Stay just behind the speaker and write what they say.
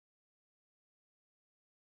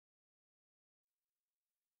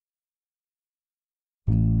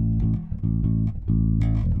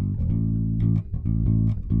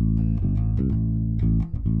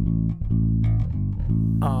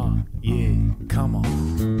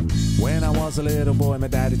was a little boy, my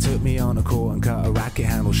daddy took me on a court and cut a racket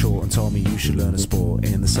handle short and told me you should learn a sport.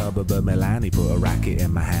 In the suburb of Milan, he put a racket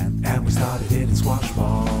in my hand and we started hitting squash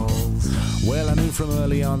balls. Well, I knew from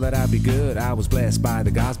early on that I'd be good. I was blessed by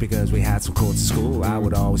the gods because we had some courts at school. I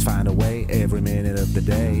would always find a way every minute of the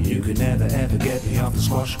day. You could never ever get me off the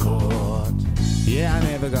squash court. Yeah, I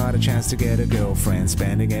never got a chance to get a girlfriend,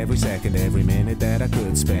 spending every second, every minute that I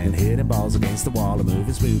could spend hitting balls against the wall and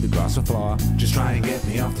moving smooth across the floor. Just try and get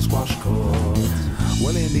me off the squash court.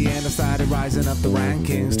 Well, in the end I started rising up the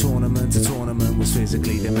rankings. Tournament to tournament was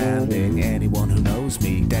physically demanding. Anyone who knows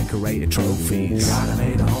me decorated trophies. God, I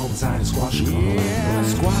made a home inside a squash court. Yeah,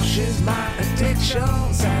 squash is my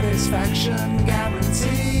addiction, satisfaction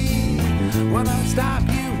guaranteed. When I stop,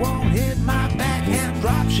 you won't hit my backhand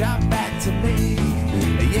drop shot back to me.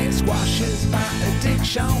 Yeah, squash is my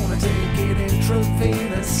addiction, I take it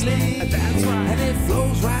intravenously. That's right, and it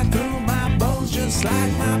flows right through my bones, just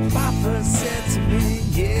like my papa said to me.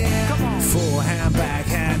 Yeah, come on. Forehand,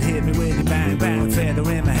 backhand, hit me with your bang bang. Feather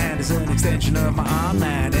in my hand is an extension of my arm,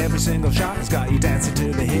 man. Every single shot has got you dancing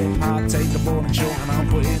to the hip hop. Take the ball and short and I'll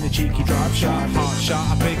put in a cheeky drop shot. Hot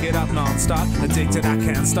shot, I pick it up non-stop. Addicted, I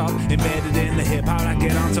can't stop. Embedded in the hip hop, I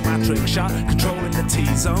get onto my trick shot. Controlling the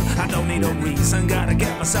T-zone, I don't need a reason. Gotta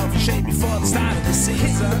get myself in shape before the start of the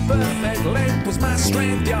season. Perfect length was my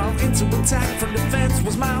strength, y'all. Into attack from defense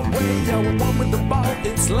was my way, yo. One with the ball,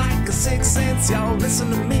 it's like a sixth sense, y'all.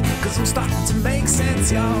 Listen to me, cause I'm starting to make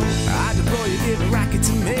sense, y'all. I deploy you, give a racket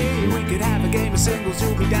to me. We could have a game of singles,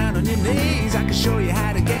 you'll be down on your knees. I can show you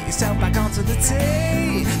how to get yourself back onto the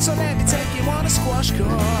tee. So let me take you on a squash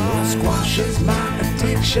court. Squash is my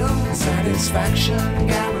addiction, satisfaction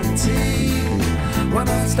guaranteed. When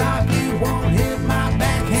I stop, you won't hit my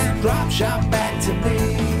backhand drop shot back to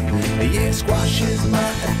me. Yeah, squash is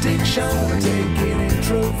my addiction, I take it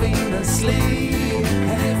intravenously.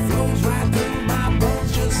 And it flows right through my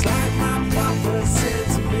bones, just like my papa said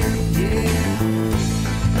to me. Yeah.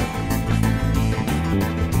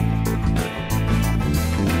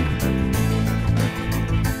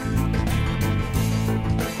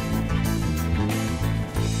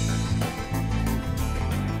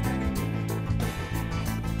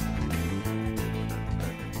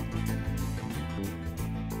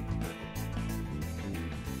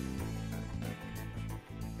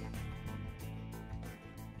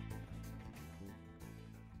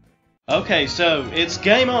 Okay, so it's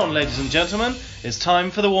game on, ladies and gentlemen. It's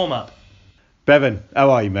time for the warm-up. Bevan,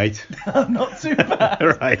 how are you, mate? I'm not too bad.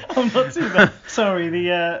 Right. I'm not too bad. Sorry,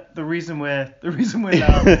 the reason we're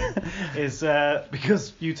laughing is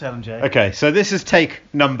because you tell them, Jay. Okay, so this is take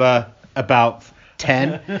number about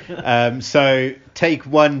 10. So take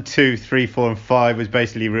 1, 2, 3, 4, and 5 was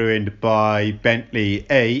basically ruined by Bentley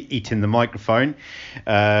A eating the microphone,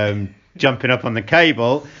 jumping up on the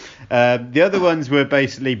cable. The other ones were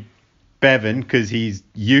basically Bevan because he's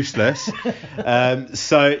useless.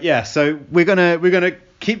 So we're gonna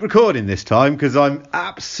keep recording this time because I'm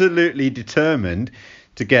absolutely determined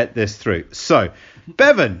to get this through. So,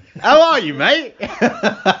 Bevan, how are you, mate?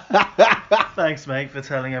 Thanks, mate, for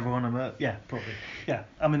telling everyone I'm an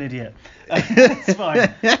idiot. It's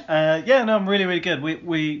fine. I'm really good.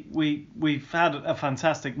 We've had a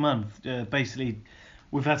fantastic month. Basically,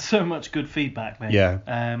 we've had so much good feedback, mate. Yeah.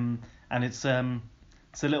 And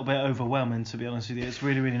it's a little bit overwhelming, to be honest with you. It's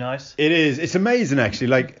really nice. It is. It's amazing, actually.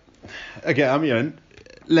 Like, okay,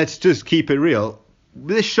 let's just keep it real.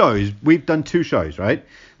 We've done 2 shows, right?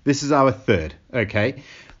 This is our 3rd, okay?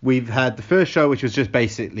 We've had the first show, which was just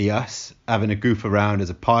basically us having a goof around as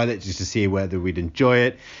a pilot, just to see whether we'd enjoy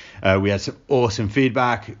it. We had some awesome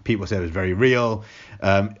feedback. People said it was very real.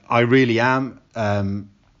 I really am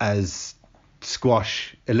as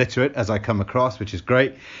squash illiterate as I come across, which is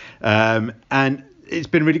great. And it's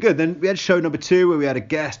been really good. Then we had show number 2 where we had a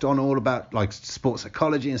guest on all about like sports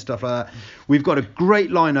psychology and stuff like that. We've got a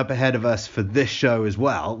great lineup ahead of us for this show as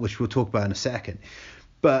well, which we'll talk about in a second.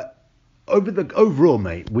 But overall,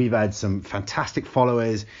 mate, we've had some fantastic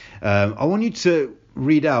followers. I want you to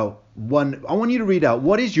read out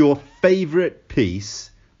what is your favourite piece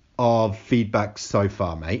of feedback so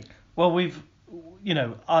far, mate? Well,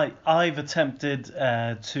 I've attempted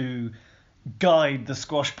to guide the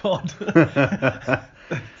Squash Pod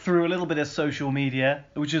through a little bit of social media,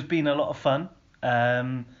 which has been a lot of fun.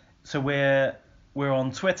 So we're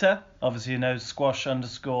on Twitter, obviously, squash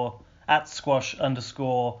underscore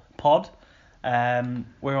 @squash_pod.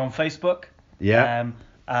 We're on Facebook. Yeah.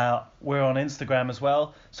 We're on Instagram as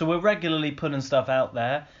well. So we're regularly putting stuff out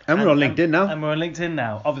there. And we're on LinkedIn now. And we're on LinkedIn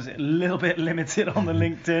now. Obviously, a little bit limited on the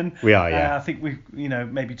LinkedIn. We are, yeah. I think we,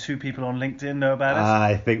 maybe 2 people on LinkedIn know about us.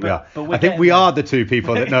 I think we are. But I think we are the 2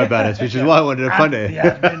 people that know about us, which is why I wanted to fund it. The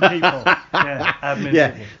admin people. Yeah, admin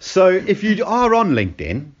people. So if you are on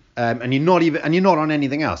LinkedIn, and you're not on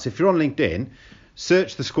anything else, if you're on LinkedIn,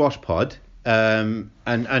 search the Squash Pod,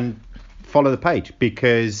 and follow the page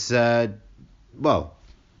because, well,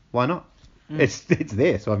 why not? It's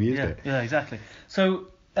there, so I've used it. Yeah, exactly. So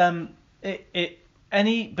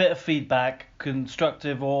any bit of feedback,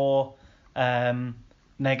 constructive or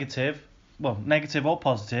negative, negative or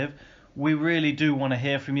positive, we really do want to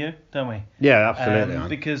hear from you, don't we? Yeah, absolutely.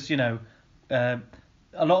 Because a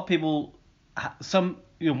lot of people,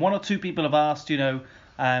 one or two people have asked,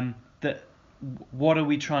 that what are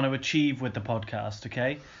we trying to achieve with the podcast?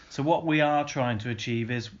 Okay, so what we are trying to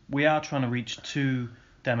achieve is we are trying to reach 2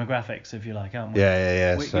 demographics, if you like, aren't we?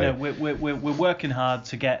 Yeah. We're working hard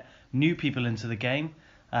to get new people into the game,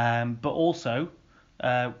 but also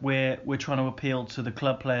we're trying to appeal to the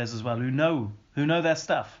club players as well who know their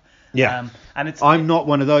stuff. Yeah. And I'm not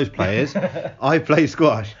one of those players. I play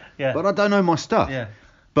squash, but I don't know my stuff. Yeah.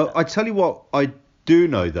 But I tell you what, I do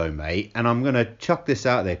know though, mate, and I'm gonna chuck this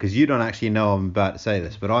out there because you don't actually know I'm about to say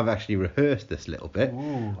this, but I've actually rehearsed this a little bit.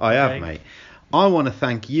 Ooh, I have, mate. I want to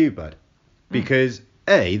thank you, bud, because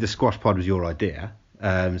the Squash Pod was your idea.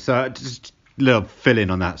 So just a little fill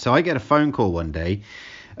in on that. So I get a phone call one day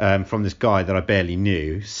from this guy that I barely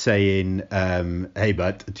knew saying, hey,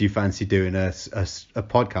 bud, do you fancy doing a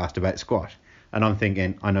podcast about squash? And I'm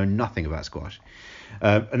thinking, I know nothing about squash.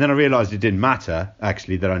 And then I realised it didn't matter,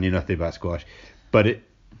 actually, that I knew nothing about squash. But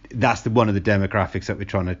that's one of the demographics that we're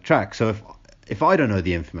trying to track. So if I don't know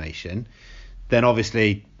the information, then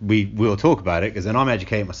obviously we'll talk about it because then I'm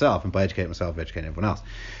educating myself, and by educating myself, I'm educating everyone else.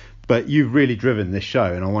 But you've really driven this show,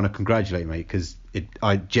 and I want to congratulate you, mate, because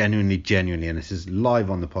I genuinely, and this is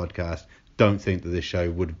live on the podcast, don't think that this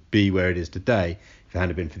show would be where it is today if it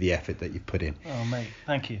hadn't been for the effort that you've put in. Oh, mate,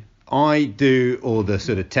 thank you. I do all the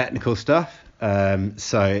sort of technical stuff,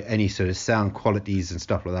 so any sort of sound qualities and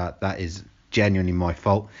stuff like that is genuinely my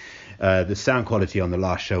fault. The sound quality on the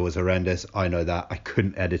last show was horrendous. I know that. I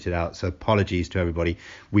couldn't edit it out, so apologies to everybody.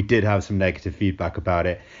 We did have some negative feedback about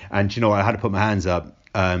it, and you know what? I had to put my hands up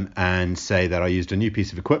and say that I used a new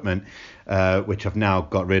piece of equipment, which I've now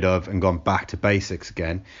got rid of and gone back to basics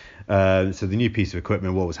again. So the new piece of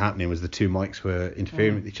equipment, what was happening was the 2 mics were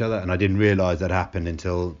interfering with each other, and I didn't realise that happened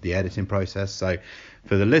until the editing process. So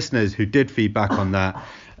for the listeners who did feedback on that,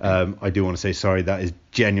 I do want to say sorry. That is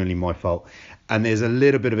genuinely my fault. And there's a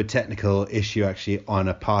little bit of a technical issue actually on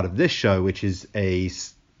a part of this show, which is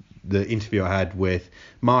the interview I had with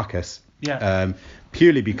Marcos. Yeah.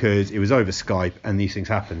 Purely because it was over Skype and these things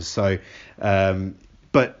happen. So,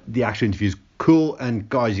 but the actual interview is cool. And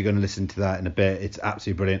guys, you're going to listen to that in a bit. It's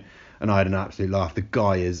absolutely brilliant. And I had an absolute laugh. The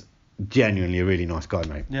guy is genuinely a really nice guy,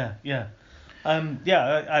 mate. Yeah. I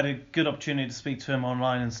had a good opportunity to speak to him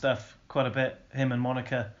online and stuff quite a bit. Him and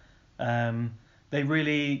Monica. They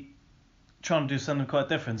really trying to do something quite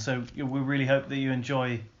different. So we really hope that you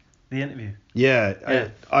enjoy the interview. Yeah.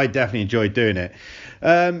 I definitely enjoyed doing it.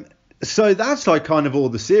 So that's like kind of all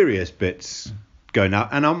the serious bits going out.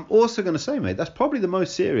 And I'm also going to say, mate, that's probably the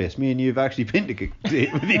most serious me and you have actually been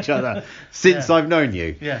with each other since I've known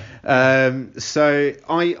you. Yeah. So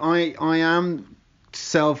I am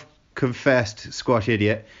self-confessed squash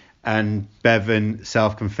idiot, and Bevan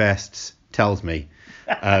self-confessed tells me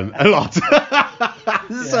a lot.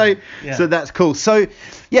 So that's cool. So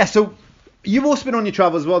you've also been on your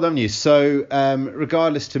travels as well, haven't you? So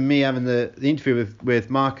regardless to me having the interview with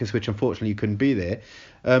Marcos, which unfortunately you couldn't be there,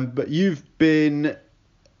 but you've been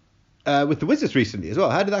with the Wizards recently as well.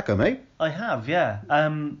 How did that go, mate? I have, yeah.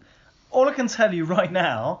 All I can tell you right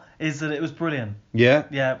now is that it was brilliant. Yeah?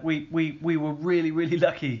 Yeah, we were really, really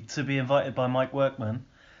lucky to be invited by Mike Workman,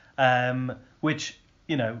 which,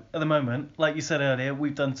 at the moment, like you said earlier,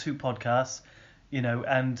 we've done 2 podcasts,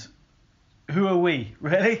 and who are we,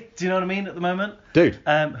 really? Do you know what I mean at the moment? Dude,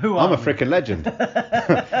 who are I'm a we? freaking legend.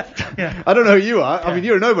 Yeah. I don't know who you are. I mean,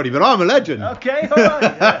 you're a nobody, but I'm a legend. Okay, all right.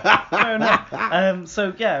 Yeah, fair enough.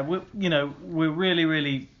 We're really,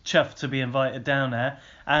 really chuffed to be invited down there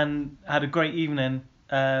and had a great evening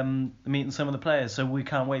meeting some of the players. So we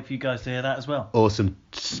can't wait for you guys to hear that as well. Awesome.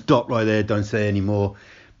 Stop right there. Don't say any more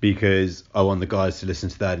because I want the guys to listen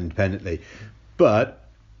to that independently. But...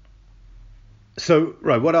 So,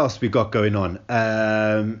 right, what else we got going on?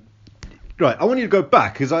 Right, I want you to go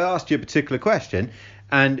back because I asked you a particular question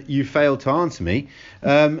and you failed to answer me.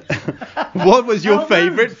 What was your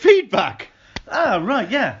favourite feedback? Right,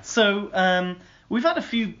 yeah. So we've had a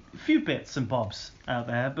few bits and bobs out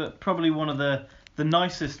there, but probably one of the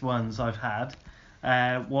nicest ones I've had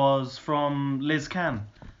was from Liz Can.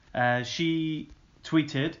 She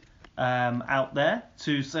tweeted out there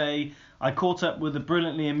to say, I caught up with a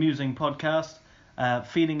brilliantly amusing podcast,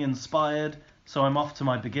 feeling inspired, so I'm off to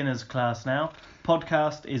my beginners class now.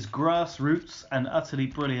 Podcast is grassroots and utterly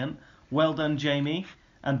brilliant. Well done, Jamie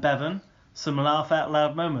and Bevan. Some laugh out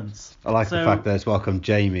loud moments. I like the fact that it's welcome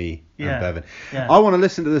Jamie and Bevan. Yeah. I want to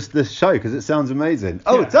listen to this show because it sounds amazing.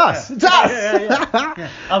 Oh, Yeah, it's us! yeah. It's us! Yeah.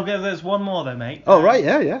 I'll go. There's one more though, mate. Oh, right,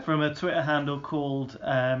 yeah. From a Twitter handle called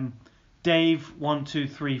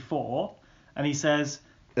Dave1234, and he says,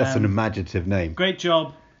 That's an imaginative name. Great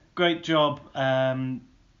job,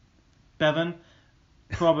 Bevan.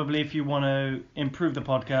 Probably if you want to improve the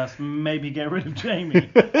podcast, maybe get rid of Jamie.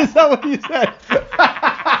 Is that what you said?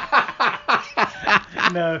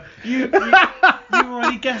 No, you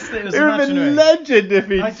already guessed it was It would have imaginary. been legend if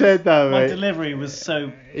he'd said that, My mate. delivery was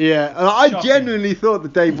so... Yeah, I shocking. genuinely thought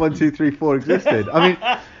that Dave 1234 existed. I mean,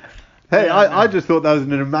 hey, No, I no. just thought that was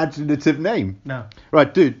an imaginative name. No.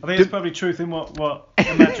 Right, dude. I think there's probably truth in what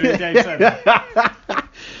imaginary Dave said.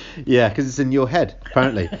 Yeah, because it's in your head,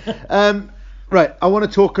 apparently. Right, I want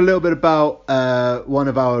to talk a little bit about one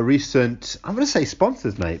of our recent, I'm going to say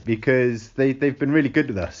sponsors, mate, because they've been really good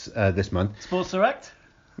with us this month. Sports Direct?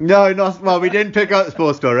 No, well, we didn't pick up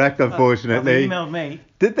Sports Direct, unfortunately. They emailed me.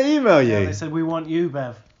 Did they email you? Yeah, they said, we want you,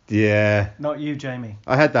 Bev. Yeah. Not you, Jamie.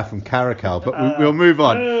 I had that from Caracal, but we'll move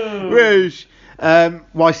on. Ooh. Rouge.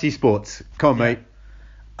 YC Sports. Come on, mate.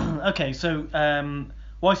 Okay, so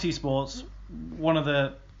YC Sports, one of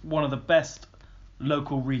the best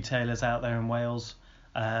local retailers out there in Wales.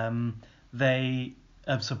 They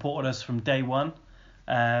have supported us from day one.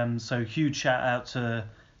 So huge shout out to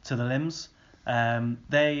the Limbs.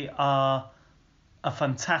 They are a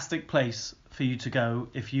fantastic place for you to go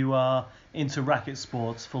if you are into racket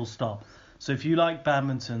sports, full stop. So if you like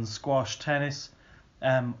badminton, squash, tennis,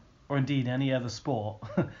 or indeed any other sport,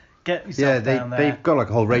 get yourself down there. They've got like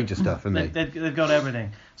a whole range of stuff, haven't they? They've got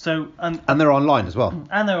everything. So And they're online as well.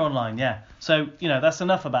 and they're online, yeah. So that's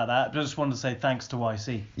enough about that. I just wanted to say thanks to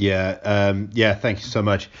YC. Yeah, thank you so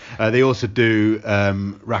much. They also do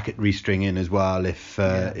racket restringing as well if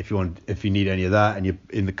you need any of that and you're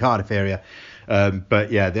in the Cardiff area.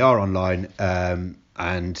 But yeah, they are online.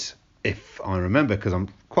 And if I remember, because I'm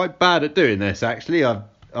quite bad at doing this actually,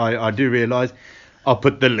 I do realise I'll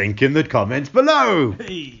put the link in the comments below.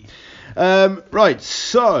 Hey. Right,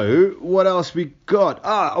 so what else we got?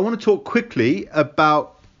 I want to talk quickly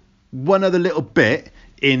about one other little bit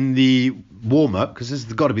in the warm-up, because this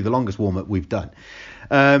has got to be the longest warm-up we've done.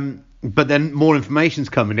 But then more information's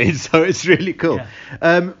coming in, so it's really cool.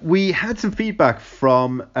 Yeah. We had some feedback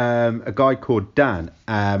from a guy called Dan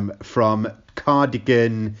from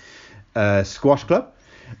Cardigan Squash Club.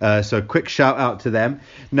 So quick shout out to them.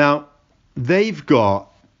 Now, they've got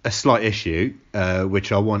a slight issue,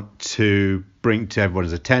 which I want to bring to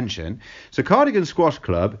everyone's attention. So Cardigan Squash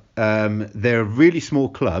Club, they're a really small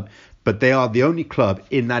club, but they are the only club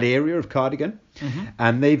in that area of Cardigan,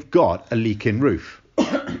 and they've got a leaking roof.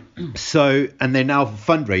 So, and they're now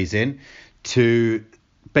fundraising to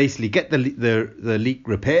basically get the leak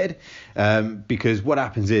repaired, because what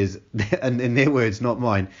happens is, and in their words, not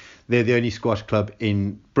mine, they're the only squash club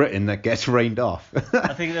in Britain that gets rained off.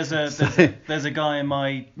 I think there's a guy in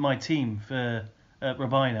my team for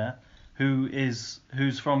Rabina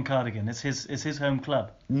who's from Cardigan. It's his home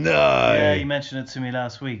club. No. Yeah, he mentioned it to me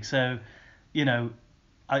last week. So,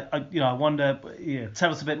 I wonder. Yeah,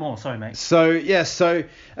 tell us a bit more. Sorry, mate. So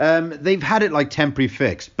they've had it like temporary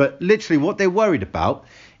fixed, but literally what they're worried about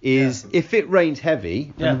is if it rains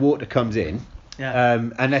heavy and the water comes in. Yeah.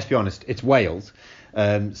 And let's be honest, it's Wales.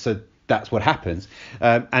 So that's what happens.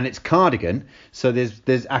 And it's Cardigan, so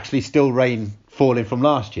there's actually still rain falling from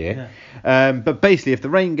last year. Yeah. But basically, if the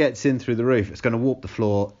rain gets in through the roof, it's going to warp the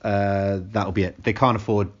floor. That'll be it. They can't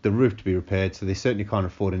afford the roof to be repaired, so they certainly can't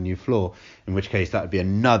afford a new floor, in which case that would be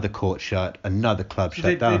another court shut, another club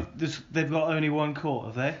shut down. They've got only one court,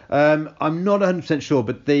 have they? I'm not 100% sure,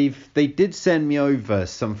 but they did send me over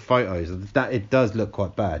some photos. That it does look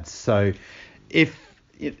quite bad. So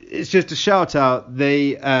it's just a shout out.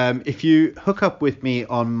 If you hook up with me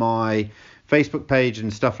on my Facebook page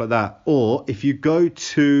and stuff like that, or if you go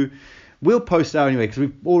to, we'll post out anyway, because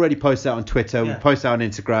we've already posted out on Twitter, we post out on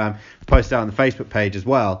Instagram, post out on the Facebook page as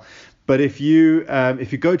well. But if you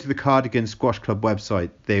go to the Cardigan Squash Club website,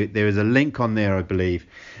 there is a link on there, I believe,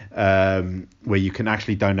 where you can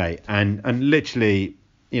actually donate. And literally,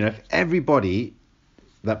 if everybody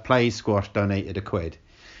that plays squash donated £1,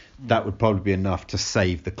 that would probably be enough to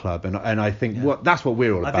save the club. And I think that's what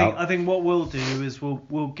we're all about. I think what we'll do is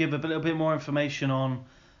we'll give a little bit more information on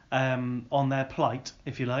their plight,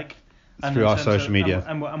 if you like, and through our social media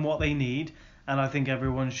and what they need. And I think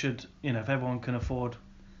everyone should, if everyone can afford,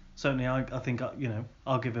 certainly I think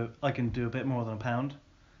I can do a bit more than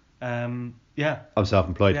 £1. Yeah. I'm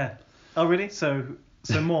self-employed. Yeah. Oh really? So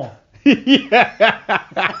more.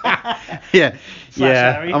 yeah.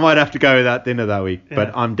 I might have to go with that dinner that week,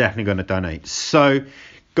 but I'm definitely going to donate. So,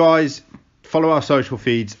 guys, follow our social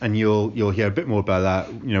feeds, and you'll hear a bit more about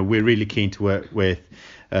that. We're really keen to work with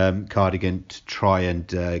Cardigan to try and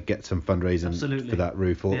get some fundraising for that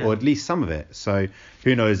roof, or at least some of it. So,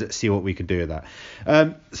 who knows? Let's see what we can do with that.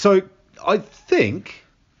 So, I think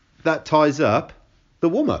that ties up the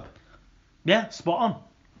warm-up. Yeah, spot on.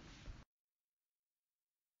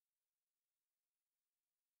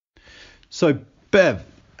 So, Bev,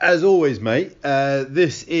 as always, mate,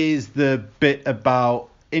 this is the bit about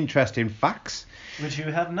interesting facts. Which you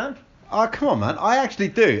have none. Oh, come on, man. I actually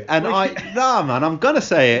do. And man, I'm going to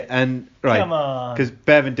say it. And right, come on. Because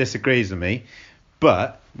Bevan disagrees with me.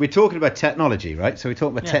 But we're talking about technology, right? So we're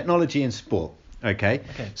talking about technology in sport. Okay.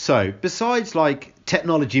 So besides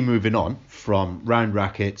technology moving on from round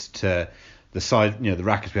rackets to the side, the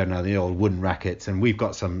rackets we have now, the old wooden rackets, and we've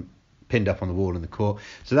got some pinned up on the wall in the court.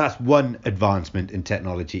 So that's one advancement in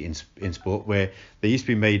technology in sport, where they used to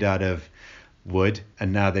be made out of wood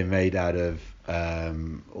and now they're made out of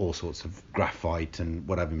all sorts of graphite and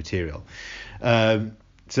whatever material. So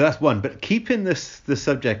that's one. But keeping the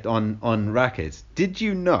subject on rackets, did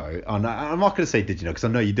you know? I'm not going to say did you know, because I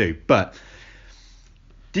know you do. But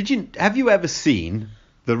have you ever seen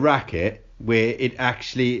the racket where it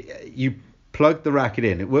actually you plug the racket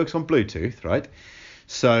in? It works on Bluetooth, right?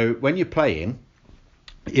 So when you're playing,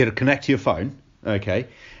 it'll connect to your phone, okay,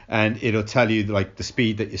 and it'll tell you the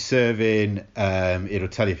speed that you're serving. It'll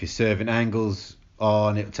tell you if you're serving angles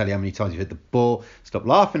on. It'll tell you how many times you hit the ball. Stop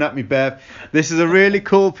laughing at me, Bev. This is a really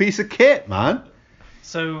cool piece of kit, man.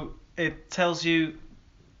 So it tells you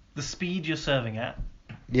the speed you're serving at.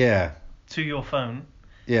 Yeah. To your phone.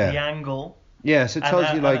 Yeah. The angle. Yeah, so it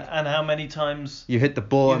tells you and how many times you hit the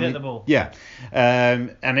ball. Hit the ball. Yeah.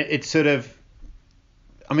 And it's sort of.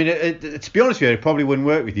 I mean, to be honest with you, it probably wouldn't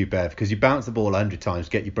work with you, Bev, because you bounce the ball 100 times,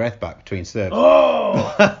 get your breath back between serves. Oh,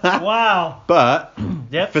 wow. But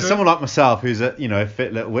for true. someone like myself, who's a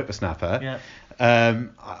fit little whippersnapper,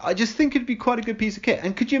 I just think it'd be quite a good piece of kit.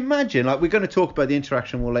 And could you imagine, we're going to talk about the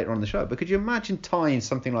interaction wall later on in the show, but could you imagine tying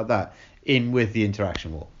something like that in with the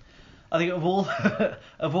interaction wall? I think of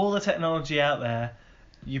all the technology out there,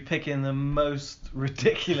 you're picking the most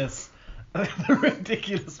ridiculous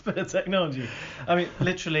bit of technology. I mean,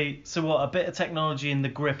 literally, so what? A bit of technology in the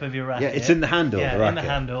grip of your racket. Yeah, it's in the handle. Yeah, the racket. in the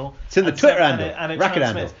handle. It's in the Twitter handle. And it racket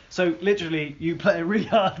transmits. handle. So literally, you play a really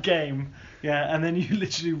hard game, and then you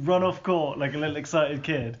literally run off court like a little excited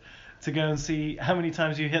kid to go and see how many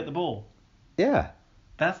times you hit the ball. Yeah.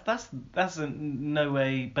 That's in no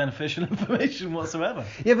way beneficial information whatsoever.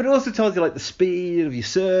 Yeah, but it also tells you the speed of your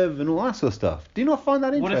serve and all that sort of stuff. Do you not find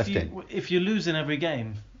that interesting? What if you're losing every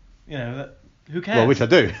game? Who cares? Well, which I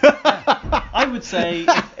do. Yeah. I would say,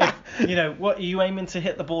 if what are you aiming to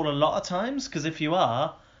hit the ball a lot of times? Because if you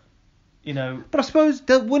are, But I suppose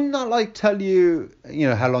wouldn't that tell you,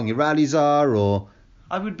 how long your rallies are, or?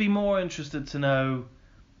 I would be more interested to know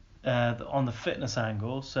on the fitness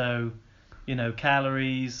angle. So,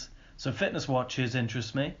 calories. So fitness watches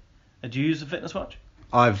interest me. Do you use a fitness watch?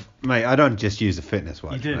 Mate, I don't just use a fitness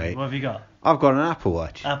watch. You do. Mate. What have you got? I've got an Apple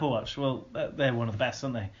Watch. Apple Watch. Well, they're one of the best,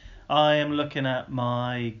 aren't they? I am looking at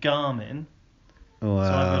my Garmin. Wow.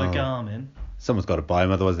 So I've got a Garmin. Someone's got to buy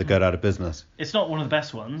them, otherwise they go out of business. It's not one of the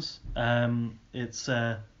best ones. It's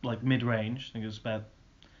mid-range. I think it's about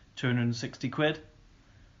 260 quid.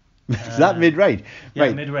 Is that mid-range? Yeah,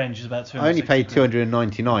 Right. mid-range is about 260 I only paid quid.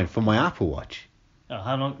 $299 for my Apple Watch. Oh,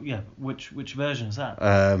 how long? Yeah, which version is that?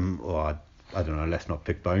 I don't know. Let's not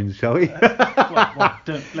pick bones, shall we?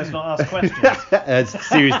 Let's not ask questions. It's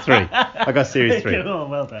Series 3. I got Series 3. Oh,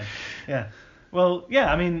 well done. Yeah. Well,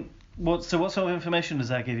 yeah. I mean, what sort of information does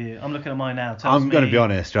that give you? I'm looking at mine now. I'm going to be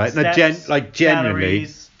honest, right? Steps, Genuinely.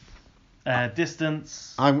 Calories,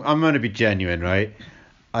 distance. I'm going to be genuine, right?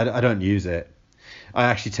 I don't use it. I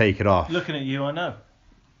actually take it off. Looking at you, I know.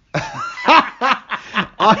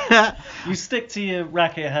 You stick to your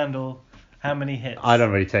racket handle. How many hits? I don't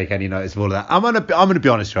really take any notice of all of that. I'm gonna be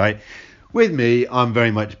honest, right? With me, I'm very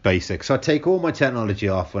much basic. So I take all my technology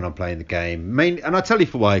off when I'm playing the game. And I'll tell you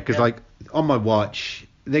for why. Because on my watch,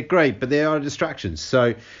 they're great, but they are distractions.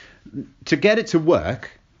 So to get it to work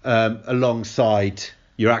alongside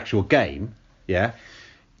your actual game, yeah,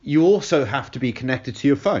 you also have to be connected to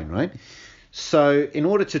your phone, right? So in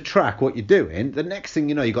order to track what you're doing, the next thing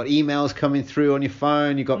you know, you've got emails coming through on your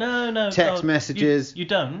phone, you've got text messages. You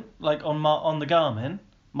don't. Like on the Garmin,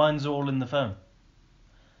 mine's all in the phone.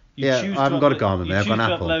 I haven't got a Garmin there, I've got an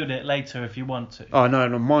Apple. You choose to upload it later if you want to. Oh,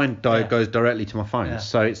 no, mine goes directly to my phone. Yeah.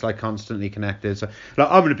 So it's like constantly connected. So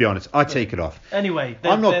like, I'm going to be honest, I take it off. Anyway.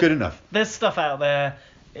 I'm not good enough. There's stuff out there.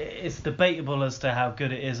 It's debatable as to how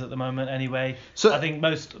good it is at the moment anyway. So I think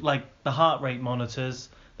most, like the heart rate monitors,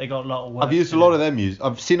 they got a lot of work. I've used a lot of them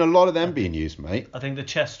I've seen a lot of them being used, mate. I think the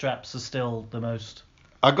chest straps are still the most.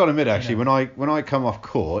 I've got to admit, actually, when I come off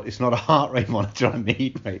court, it's not a heart rate monitor I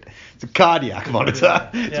need, mate. It's a cardiac monitor.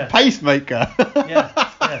 It's a pacemaker.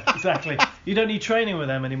 yeah, exactly. You don't need training with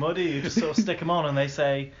them anymore, do you? You just sort of stick them on and they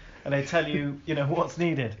tell you, what's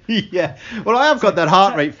needed. Yeah. Well, I have got that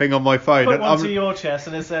heart rate thing on my phone. Put one to your chest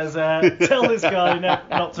and it says, tell this guy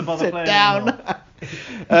not to bother playing anymore.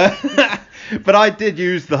 But I did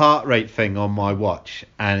use the heart rate thing on my watch,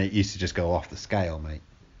 and it used to just go off the scale, mate.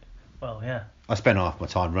 Well, yeah. I spent half my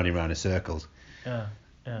time running around in circles. Yeah.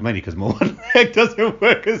 Mainly because my one leg doesn't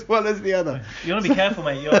work as well as the other. You want to be careful,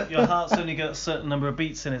 mate. Your heart's only got a certain number of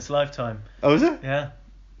beats in its lifetime. Oh, is it? Yeah.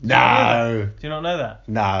 No. Do you not know that?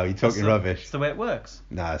 No, you're talking rubbish. It's the way it works.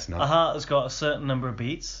 No, it's not. A heart has got a certain number of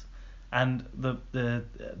beats, and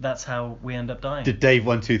that's how we end up dying. Did Dave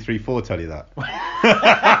 1234 tell you that?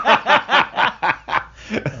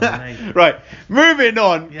 Right, moving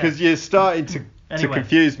on, because you're starting to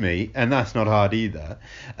confuse me, and that's not hard either.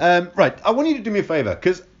 Right, I want you to do me a favour,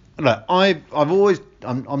 because look,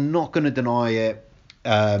 I'm not going to deny it.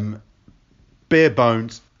 Bare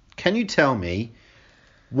bones. Can you tell me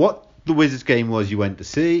what the Wizards game was you went to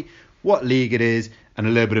see, what league it is, and a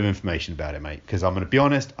little bit of information about it, mate? Because I'm going to be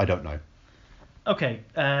honest, I don't know. Okay,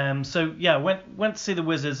 so yeah, went to see the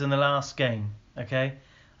Wizards in the last game. Okay,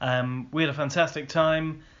 we had a fantastic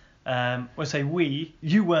time. When I say we,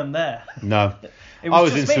 you weren't there. No, I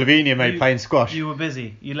was in Slovenia, mate, playing squash. You were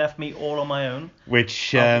busy. You left me all on my own.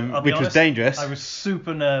 Which was dangerous. I was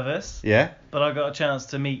super nervous. Yeah. But I got a chance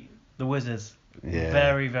to meet the Wizards. Yeah.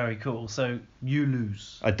 Very, very cool. So you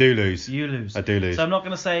lose. I do lose. You lose. I do lose. So I'm not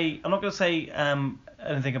gonna say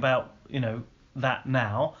anything about that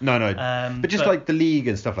now. No. But just like the league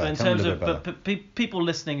and stuff like that. In terms of people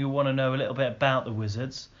listening who want to know a little bit about the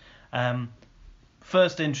Wizards.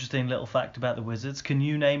 First interesting little fact about the Wizards. Can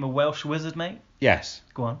you name a Welsh wizard, mate? Yes.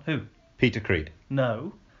 Go on. Who? Peter Creed.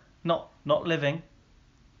 No. Not living.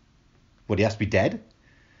 Well, he has to be dead.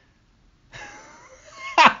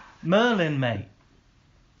 Merlin, mate.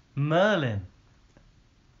 Merlin.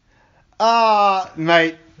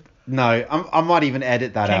 Mate. No, I might even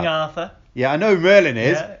edit that out. King Arthur. Yeah, I know who Merlin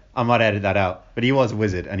is. Yeah. I might edit that out. But he was a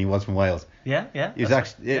wizard, and he was from Wales. Yeah. He was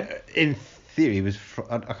actually, in theory, he was.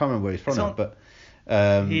 I can't remember where he's from now, but.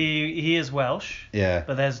 He is Welsh. Yeah.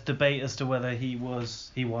 But there's debate as to whether he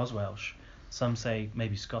was Welsh. Some say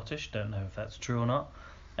maybe Scottish. Don't know if that's true or not.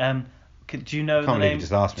 Do you know the name?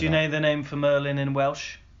 Do you know the name for Merlin in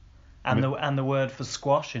Welsh? And the word for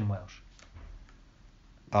squash in Welsh.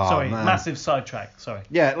 Oh, sorry, man. Massive sidetrack. Sorry.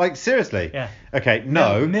 Yeah, like seriously. Yeah. Okay,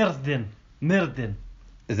 no. Myrdin.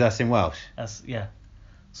 Is that in Welsh? Yeah.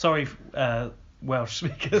 Sorry, Welsh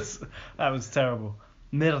speakers. That was terrible.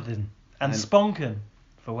 Myrdin. And sponken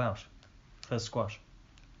for Welsh, for squash.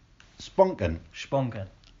 Sponken.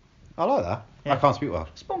 I like that. Yeah. I can't speak Welsh.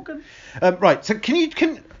 Sponken. Right. So if he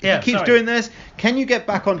keeps doing this, can you get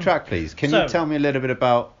back on track, please? Can you tell me a little bit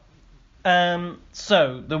about?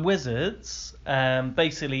 So the Wizards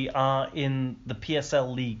basically are in the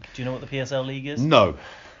PSL League. Do you know what the PSL League is? No.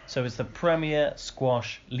 So it's the Premier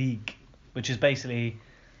Squash League, which is basically.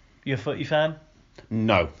 You a footy fan?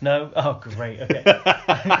 No. No? Oh, great. Okay. Do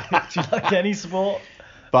you like any sport?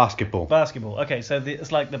 Basketball. Okay, so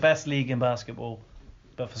it's like the best league in basketball,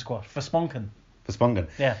 but for squash. For Sponken.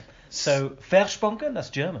 Yeah. So, Versponken, that's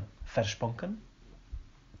German. Versponken.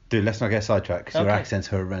 Dude, let's not get sidetracked because your accent's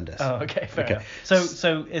horrendous. Oh, okay, fair enough.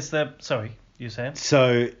 So it's the... Sorry, you saying?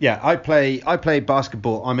 So, yeah, I play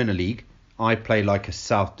basketball. I'm in a league. I play like a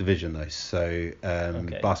South Division, though. So,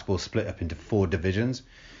 basketball's split up into 4 divisions.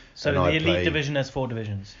 So in the elite division, there's 4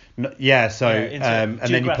 divisions. No, yeah. So and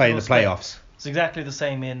then you play in the playoffs. It's exactly the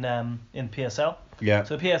same in PSL. Yeah.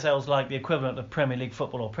 So the PSL is like the equivalent of Premier League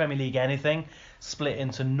football or Premier League anything, split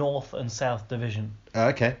into North and South division.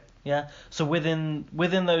 Okay. Yeah. So within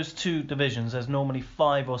those 2 divisions, there's normally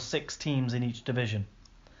 5 or 6 teams in each division.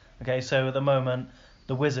 Okay. So at the moment,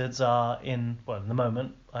 the Wizards are in the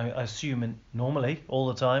moment, I assume normally all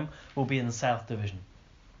the time will be in the South division.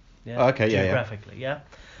 Yeah. Okay. Geographically. Yeah.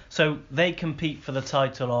 So they compete for the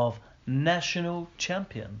title of national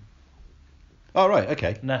champion. Oh, right,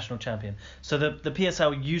 okay. National champion. So the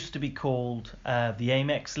PSL used to be called the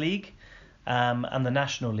Amex League and the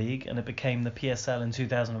National League, and it became the PSL in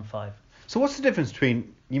 2005. So what's the difference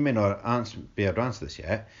between, you may not be able to answer this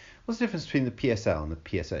yet, what's the difference between the PSL and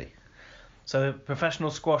the PSA? So the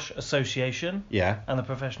Professional Squash Association and the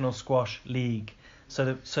Professional Squash League. So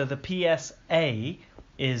the PSA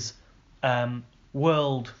is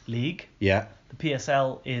World League. Yeah. The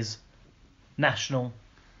PSL is National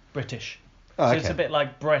British. Oh, so okay. it's a bit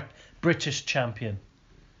like British Champion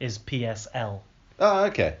is PSL. Oh,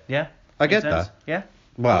 okay. Yeah? I get Makes sense? that. Yeah?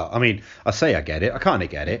 Well, I mean, I say I get it. I kind of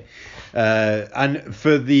get it. And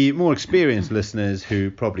for the more experienced listeners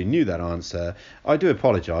who probably knew that answer, I do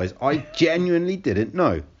apologise. I genuinely didn't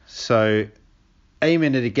know. So,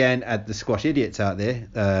 aiming it again at the squash idiots out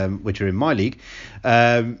there, which are in my league.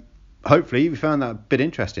 Hopefully, you found that a bit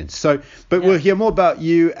interesting. So, but we'll hear more about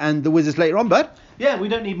you and the Wizards later on, bud. Yeah, we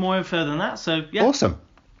don't need more info than that. So, yeah. Awesome.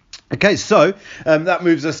 Okay, so that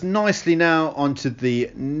moves us nicely now onto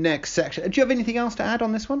the next section. Do you have anything else to add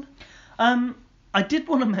on this one? I did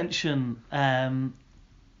want to mention an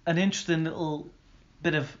interesting little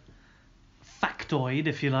bit of factoid,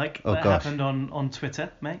 if you like, that happened on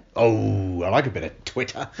Twitter, mate. Oh, I like a bit of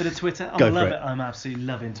Twitter. Bit of Twitter. I Go love for it. I'm absolutely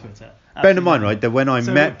loving Twitter. Bear in mind, right, that when I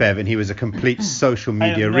met Bevan, he was a complete social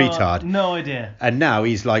media retard. No idea. And now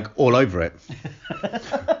he's like all over it.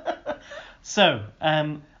 So,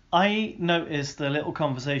 I noticed a little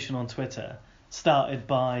conversation on Twitter started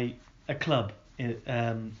by a club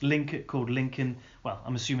called Lincoln. Well,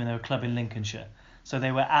 I'm assuming they're a club in Lincolnshire. So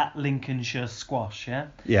they were at Lincolnshire Squash, yeah?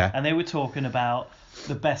 Yeah. And they were talking about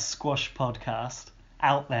the best squash podcast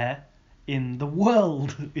out there in the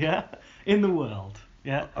world, yeah? In the world,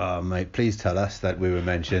 yeah? Oh, mate, please tell us that we were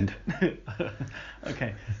mentioned.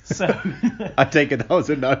 Okay, so... I take it that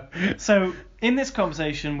was a no. So, in this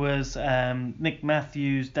conversation was Nick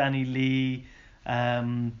Matthews, Danny Lee... I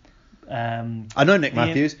know Nick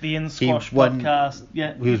Matthews. The InSquash podcast.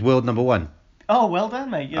 Yeah. He was world number 1. Oh, well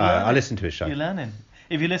done, mate. You're learning. I listened to his show. You're learning.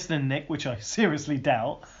 If you're listening, Nick, which I seriously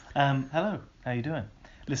doubt, hello, how you doing?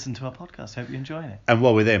 Listen to our podcast. Hope you're enjoying it. And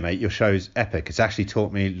while we're there, mate, your show's epic. It's actually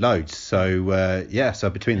taught me loads. So, so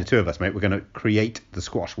between the two of us, mate, we're going to create the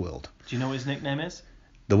squash world. Do you know what his nickname is?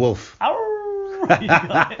 The Wolf. You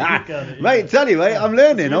got it. Mate, tell you, mate, I'm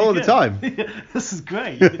learning all the time. This is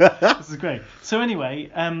great. This is great. So anyway,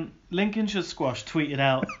 Lincolnshire Squash tweeted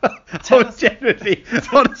out. Genuinely,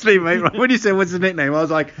 honestly, mate, right, when you said what's the nickname, I was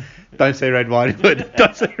like, don't say Red Riding Hood.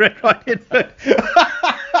 Don't say Red Riding Hood.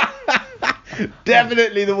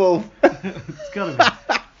 Definitely the Wolf. It's gotta be.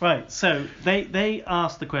 Right. So they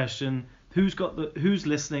asked the question, who's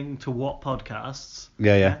listening to what podcasts?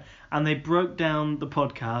 Yeah. And they broke down the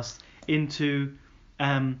podcast into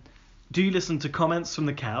do you listen to comments from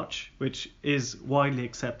the couch, which is widely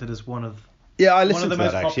accepted as one of I listen to the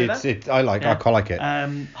most that actually. popular. I quite like it.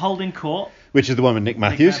 Holding Court, which is the one with Nick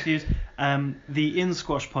Matthews. The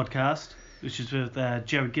InSquash podcast, which is with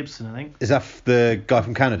Jared Gibson, I think. Is that the guy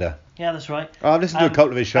from Canada? Yeah, that's right. Oh, I've listened to a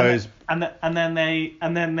couple of his shows. And then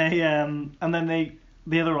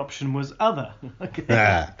the other option was other.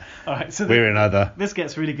 Okay. All right. So we're in other. This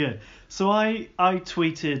gets really good. So I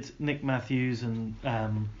tweeted Nick Matthews and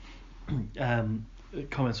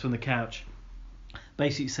comments from the couch,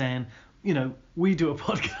 basically saying, we do a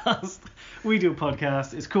podcast.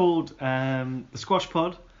 It's called the Squash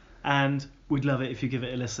Pod, and we'd love it if you give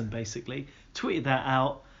it a listen. Basically, tweeted that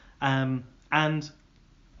out, and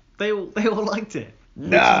they all liked it.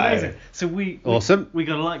 Which is amazing. So we got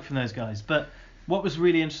a like from those guys. But what was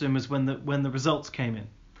really interesting was when the results came in.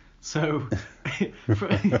 So,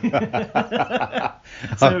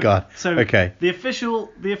 oh God. So okay. The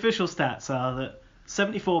official stats are that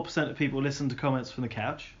 74% of people listen to comments from the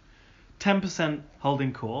couch, 10%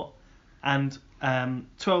 holding court, and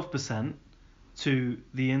 12% to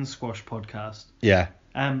the InSquash podcast. Yeah.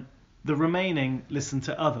 The remaining listen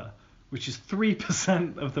to other, which is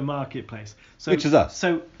 3% of the marketplace. So, which is us.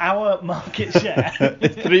 So our market share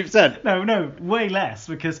is 3%. No, way less,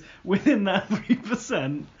 because within that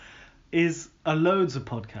 3% is loads of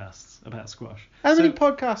podcasts about squash. How many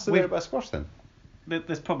podcasts are there about squash then?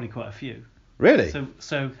 There's probably quite a few. Really?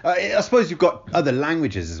 So I suppose you've got other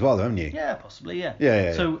languages as well, haven't you? Yeah, possibly, yeah.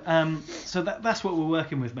 Yeah. So that's what we're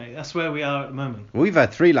working with, mate. That's where we are at the moment. We've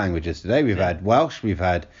had 3 languages today. We've had Welsh, we've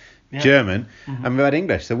had German, and we've had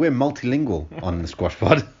English. So we're multilingual on the Squash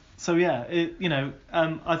Pod. So yeah,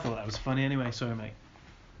 I thought that was funny anyway. Sorry, mate.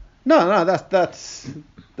 No,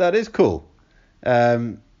 that is cool.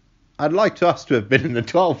 I'd like us to have been in the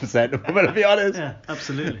 12%. I'm going to be honest. Yeah,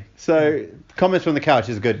 absolutely. So comments from the couch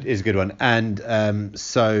is a good one, and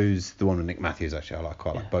so's the one with Nick Matthews. Actually, I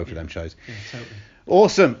quite like both of them shows. Yeah, totally.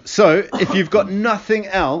 Awesome. So if you've got nothing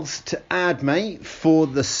else to add, mate, for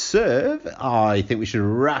the serve, I think we should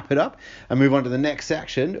wrap it up and move on to the next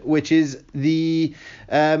section, which is the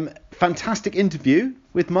fantastic interview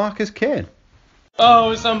with Marcus Kern. Oh,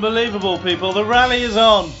 it's unbelievable, people. The rally is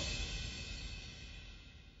on.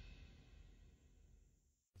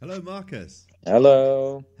 Hello, Marcus.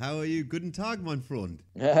 Hello. How are you? Guten Tag, mein Freund.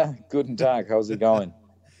 Yeah, guten Tag. How's it going?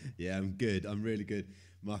 Yeah, I'm good. I'm really good.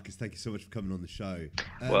 Marcus, thank you so much for coming on the show.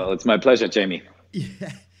 Well, it's my pleasure, Jamie.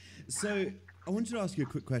 Yeah. So I wanted to ask you a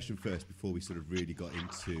quick question first before we sort of really got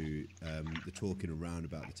into the talking around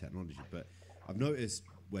about the technology. But I've noticed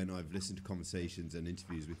when I've listened to conversations and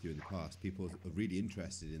interviews with you in the past, people are really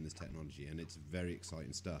interested in this technology, and it's very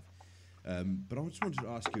exciting stuff. But I just wanted to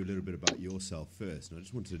ask you a little bit about yourself first, and I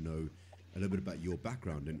just wanted to know a little bit about your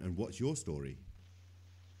background and what's your story?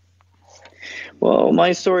 Well,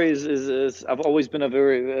 my story is I've always been a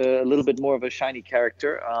little bit more of a shiny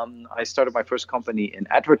character. I started my first company in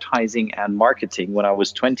advertising and marketing when I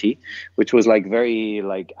was 20, which was like very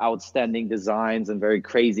like outstanding designs and very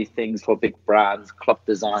crazy things for big brands, club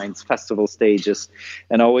designs, festival stages,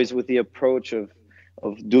 and always with the approach of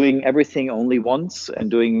doing everything only once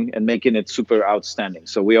and making it super outstanding.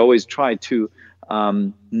 So we always try to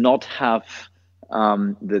not have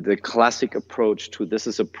the classic approach to this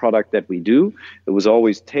is a product that we do. It was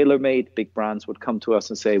always tailor-made. Big brands would come to us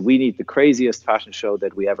and say, we need the craziest fashion show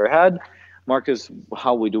that we ever had. Marcus,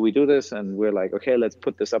 how do we do this? And we're like, okay, let's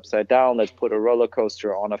put this upside down. Let's put a roller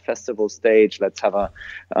coaster on a festival stage. Let's have a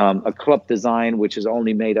club design, which is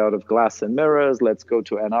only made out of glass and mirrors. Let's go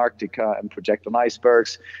to Antarctica and project on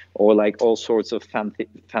icebergs, or like all sorts of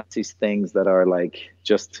fancy things that are like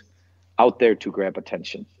just out there to grab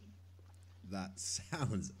attention. That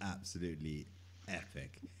sounds absolutely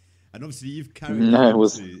epic. And obviously you've carried that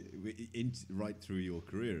right through your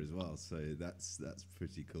career as well. So that's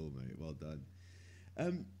pretty cool, mate. Well done.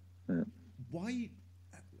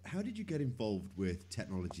 How did you get involved with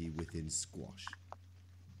technology within squash?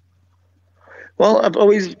 Well, I've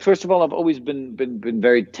always been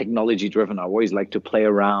very technology driven. I always liked to play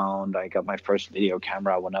around. I got my first video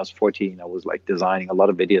camera when I was 14. I was like designing a lot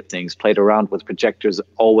of video things, played around with projectors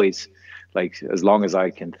always. Like as long as I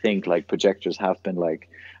can think, like projectors have been like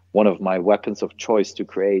one of my weapons of choice to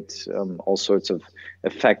create all sorts of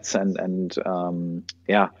effects and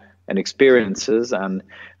experiences. And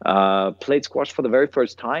played squash for the very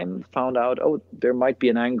first time. Found out, oh, there might be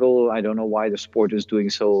an angle. I don't know why the sport is doing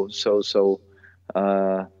so.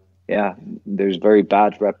 There's very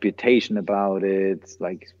bad reputation about it.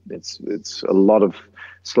 Like it's a lot of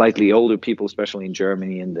slightly older people, especially in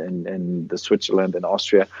Germany and the Switzerland and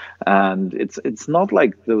Austria, and it's not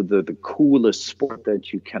like the coolest sport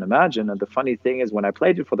that you can imagine. And the funny thing is, when I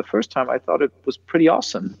played it for the first time, I thought it was pretty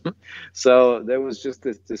awesome. So there was just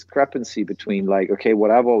this discrepancy between like, okay,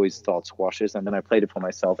 what I've always thought squash is, and then I played it for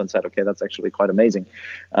myself and said, okay, that's actually quite amazing.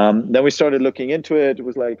 Then we started looking into it. It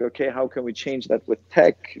was like, okay, how can we change that with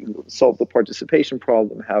tech, solve the participation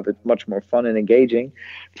problem, have it much more fun and engaging?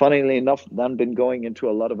 Funnily enough, then been going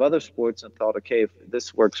into a lot of other sports and thought, okay, if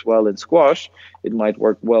this works well in squash, it might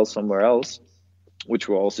work well somewhere else, which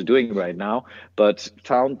we're also doing right now. But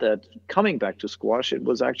found that coming back to squash, it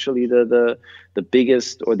was actually the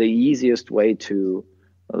biggest or the easiest way to,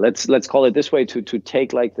 let's call it this way, to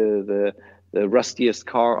take like the rustiest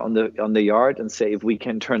car on the yard and say, if we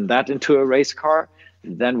can turn that into a race car,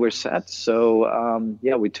 then we're set. So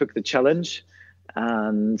we took the challenge.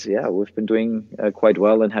 And we've been doing quite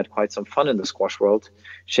well and had quite some fun in the squash world,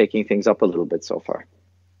 shaking things up a little bit so far.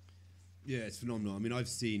 Yeah, it's phenomenal. I mean, I've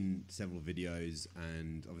seen several videos,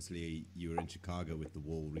 and obviously you were in Chicago with the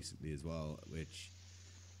wall recently as well, which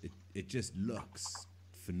it just looks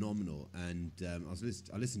phenomenal. And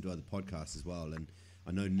I listened to other podcasts as well, and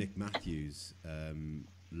I know Nick Matthews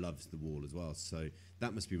loves the wall as well, so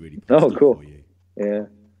that must be really positive for you. Yeah.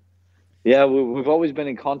 Yeah, we've always been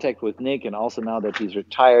in contact with Nick, and also now that he's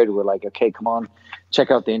retired, we're like, okay, come on,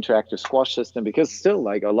 check out the interactive squash system, because still,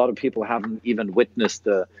 like, a lot of people haven't even witnessed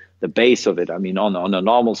the base of it. I mean, on a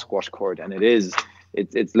normal squash court, and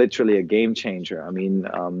it's literally a game changer. I mean,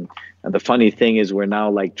 and the funny thing is, we're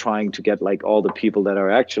now like trying to get like all the people that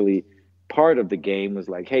are actually part of the game was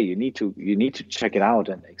like, hey, you need to check it out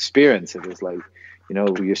and experience it. It's like, you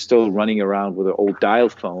know, you're still running around with an old dial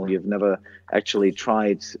phone. You've never actually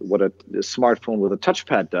tried what a smartphone with a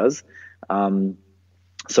touchpad does.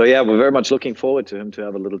 So yeah, we're very much looking forward to him to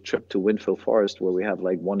have a little trip to Winfield Forest, where we have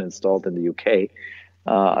like one installed in the UK.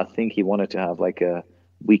 I think he wanted to have like a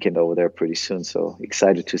weekend over there pretty soon. So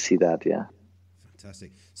excited to see that. Yeah.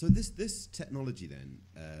 Fantastic. So this technology then,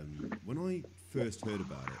 when I first heard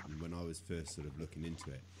about it and when I was first sort of looking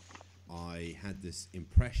into it, I had this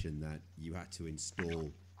impression that you had to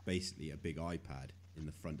install basically a big iPad in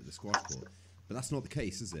the front of the squash court, but that's not the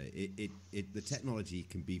case, is it? The technology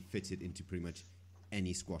can be fitted into pretty much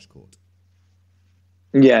any squash court.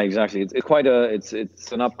 Yeah, exactly. It's quite a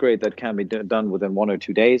it's an upgrade that can be done within 1 or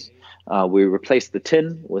 2 days. We replaced the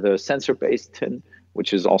tin with a sensor-based tin,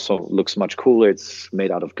 which is also looks much cooler. It's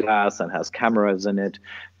made out of glass and has cameras in it.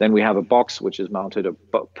 Then we have a box which is mounted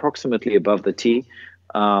approximately above the tee,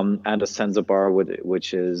 and a sensor bar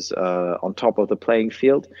which is on top of the playing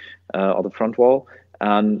field, or the front wall.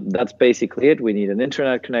 And that's basically it. We need an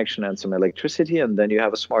internet connection and some electricity, and then you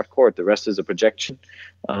have a smart court. The rest is a projection.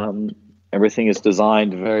 Um, Everything is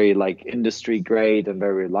designed very like industry grade and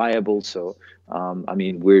very reliable. So I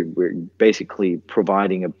mean, we're basically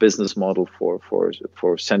providing a business model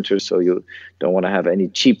for centers. So you don't want to have any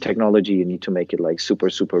cheap technology. You need to make it like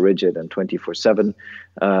super rigid and 24/7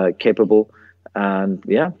 capable. And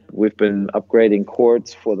yeah, we've been upgrading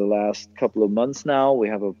courts for the last couple of months now. We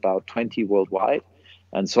have about 20 worldwide,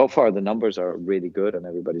 and so far the numbers are really good, and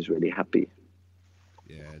everybody's really happy.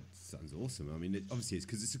 Yeah, it sounds awesome. I mean, obviously it's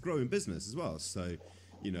because it's a growing business as well. So,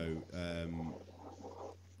 you know,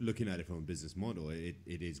 looking at it from a business model, it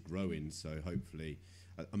is growing. So hopefully,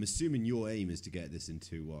 I'm assuming your aim is to get this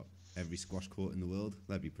into every squash court in the world.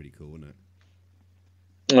 That'd be pretty cool, wouldn't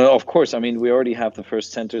it? Of course, I mean, we already have the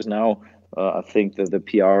first centers now. I think that the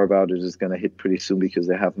PR about it is going to hit pretty soon because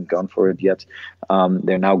they haven't gone for it yet.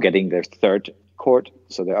 They're now getting their third court,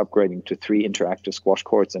 so they're upgrading to 3 interactive squash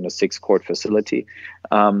courts and a 6 court facility,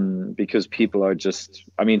 because people are just,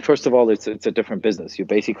 I mean, first of all, it's a different business. You're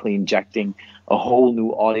basically injecting a whole new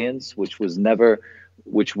audience, which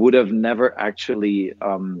would have never actually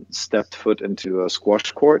stepped foot into a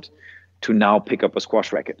squash court to now pick up a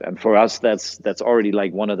squash racket. And for us, that's already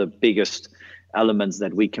like one of the biggest elements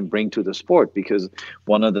that we can bring to the sport, because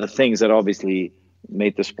one of the things that obviously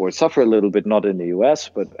made the sport suffer a little bit, not in the US,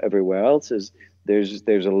 but everywhere else, is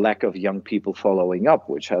there's a lack of young people following up,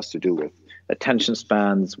 which has to do with attention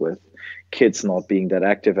spans, with kids not being that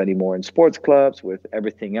active anymore in sports clubs, with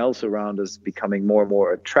everything else around us becoming more and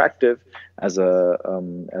more attractive as a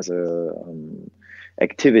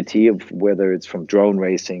activity, of whether it's from drone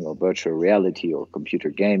racing or virtual reality or computer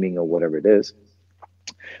gaming or whatever it is.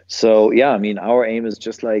 So yeah, I mean, our aim is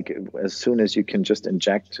just like, as soon as you can just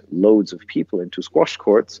inject loads of people into squash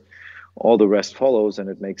courts, all the rest follows, and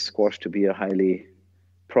it makes squash to be a highly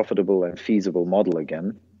profitable and feasible model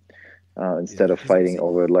again. Instead Yeah, of because fighting obviously,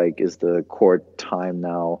 over like, is the court time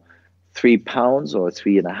now £3 or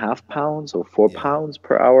 £3.5 or four yeah, pounds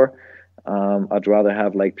per hour? I'd rather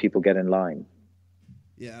have like people get in line.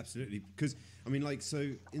 yeah, absolutely. Because I mean, like,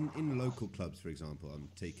 so in local clubs, for example, I'm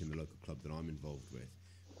taking the local club that I'm involved with.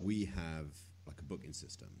 We have like a booking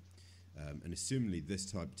system, and assumingly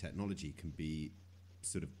this type of technology can be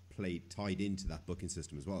sort of tied into that booking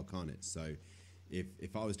system as well, can't it? So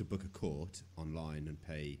if I was to book a court online and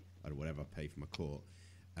pay, I don't know, whatever I pay for my court,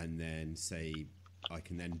 and then say I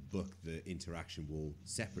can then book the interaction wall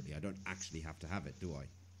separately, I don't actually have to have it, do I?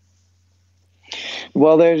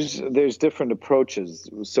 Well, there's different approaches.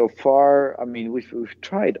 So far, I mean, we've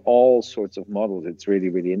tried all sorts of models. It's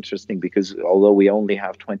really interesting because although we only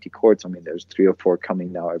have 20 courts, I mean, there's 3 or 4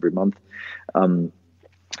 coming now every month. Um,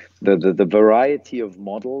 the variety of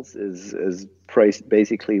models is priced.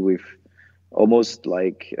 Basically, we've almost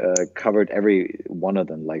like covered every one of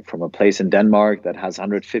them. Like from a place in Denmark that has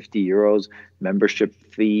 €150 membership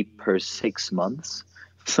fee per 6 months.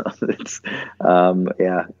 So it's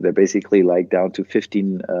yeah, they're basically like down to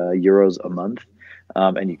 15 euros a month,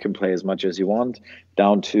 and you can play as much as you want.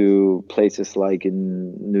 Down to places like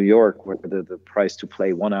in New York, where the price to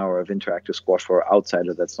play 1 hour of interactive squash for an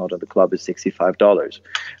outsider that's not at the club is $65.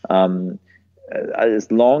 Um, as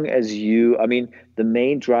long as you, I mean, the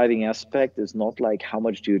main driving aspect is not like how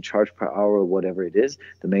much do you charge per hour or whatever it is.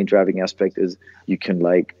 The main driving aspect is you can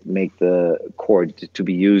like make the court to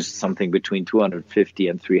be used something between 250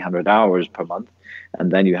 and 300 hours per month, and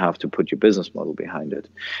then you have to put your business model behind it.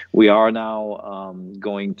 We are now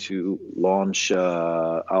going to launch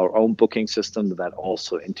our own booking system that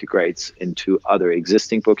also integrates into other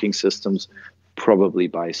existing booking systems, probably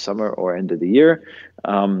by summer or end of the year.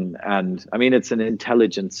 And I mean, it's an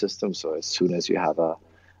intelligent system. So as soon as you have a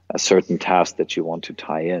certain task that you want to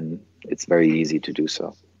tie in, it's very easy to do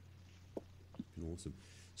so. Awesome.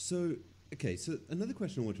 So, okay, so another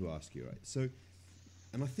question I want to ask you, right? So,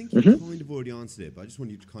 and I think you kind of already answered it, but I just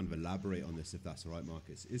want you to kind of elaborate on this, if that's all right,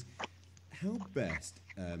 Marcus, is how best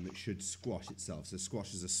should squash itself, so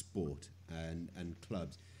squash as a sport and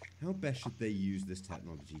clubs, how best should they use this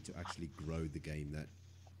technology to actually grow the game that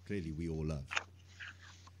clearly we all love?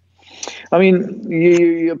 I mean,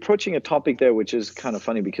 you're approaching a topic there, which is kind of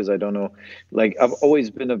funny because I don't know, like I've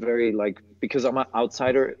always been a very because I'm an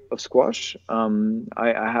outsider of squash, I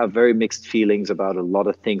have very mixed feelings about a lot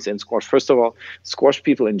of things in squash. First of all, squash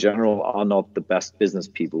people in general are not the best business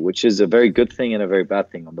people, which is a very good thing and a very bad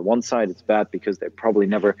thing. On the one side, it's bad because they probably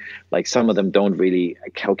never, some of them don't really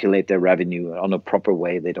calculate their revenue on a proper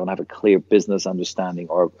way. They don't have a clear business understanding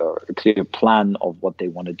or a clear plan of what they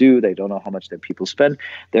want to do. They don't know how much their people spend.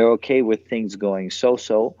 They're okay with things going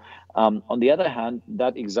so-so. On the other hand,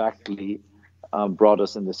 that exactly brought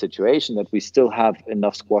us in the situation that we still have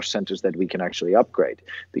enough squash centers that we can actually upgrade.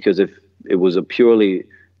 Because if it was a purely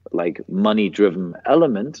money-driven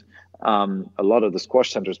element, a lot of the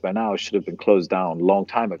squash centers by now should have been closed down a long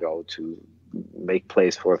time ago to make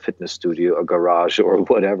place for a fitness studio, a garage, or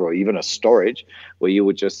whatever, or even a storage, where you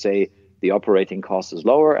would just say the operating cost is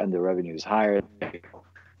lower and the revenue is higher.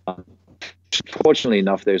 Fortunately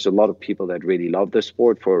enough, there's a lot of people that really love the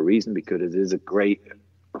sport for a reason, because it is a great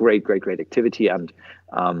activity. And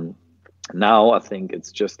now I think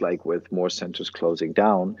it's just like with more centers closing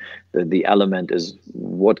down, the element is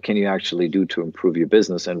what can you actually do to improve your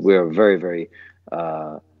business? And we're a very, very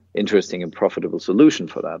interesting and profitable solution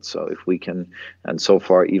for that. So if we can, and so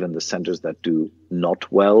far even the centers that do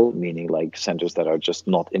not well, meaning like centers that are just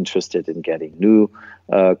not interested in getting new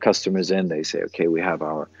customers in, they say, okay, we have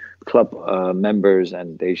our club members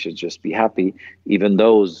and they should just be happy. Even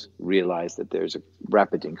those realize that there's a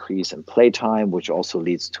rapid increase in playtime, which also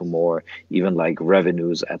leads to more even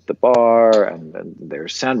revenues at the bar and their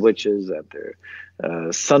sandwiches, at their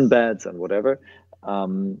sunbeds and whatever.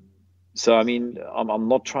 So, I mean, I'm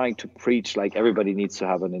not trying to preach everybody needs to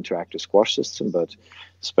have an interactive squash system, but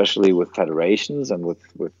especially with federations and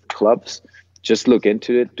with clubs, just look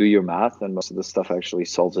into it, do your math, and most of the stuff actually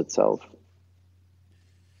solves itself.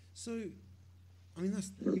 So, I mean,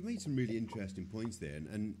 you've made some really interesting points there,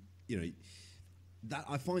 and that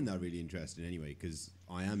I find that really interesting anyway, because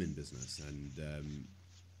I am in business, and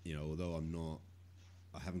although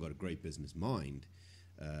I haven't got a great business mind,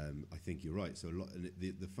 I think you're right. So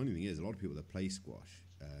the funny thing is, a lot of people that play squash,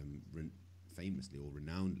 famously or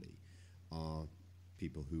renownedly, are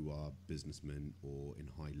people who are businessmen or in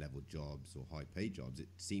high-level jobs or high-paid jobs. It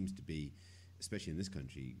seems to be, especially in this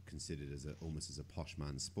country, considered as almost as a posh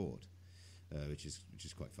man's sport, which is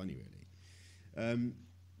quite funny, really.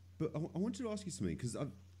 But I wanted to ask you something, because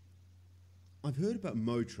I've heard about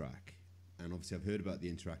Motrack, and obviously I've heard about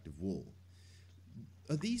the interactive wall.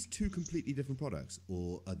 Are these two completely different products,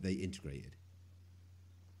 or are they integrated?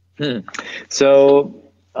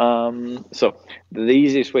 So the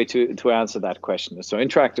easiest way to answer that question is, so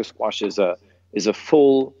interactive squash is a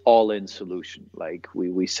full all-in solution.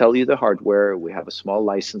 We sell you the hardware, we have a small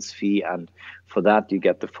license fee, and for that you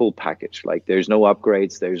get the full package. There's no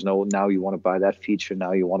upgrades, there's no now you want to buy that feature,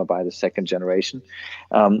 now you want to buy the second generation.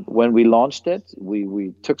 When we launched it,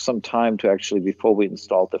 we took some time to actually, before we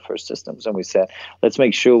installed the first systems, and we said, let's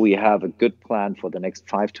make sure we have a good plan for the next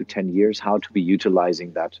 5 to 10 years, how to be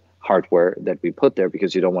utilizing that hardware that we put there,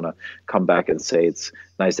 because you don't want to come back and say it's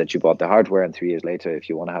nice that you bought the hardware, and 3 years later, if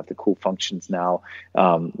you want to have the cool functions now,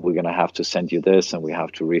 we're going to have to send you this and we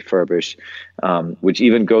have to refurbish, which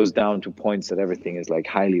even goes down to points that everything is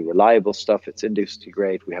highly reliable stuff. It's industry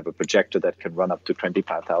grade. We have a projector that can run up to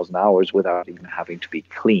 25,000 hours without even having to be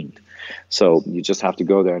cleaned. So you just have to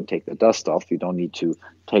go there and take the dust off. You don't need to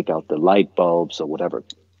take out the light bulbs or whatever.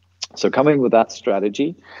 So coming with that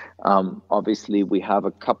strategy, obviously we have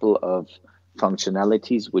a couple of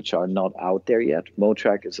functionalities which are not out there yet.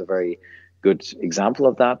 Motrack is a very good example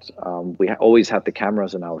of that. We always had the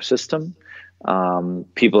cameras in our system.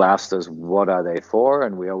 People asked us, what are they for?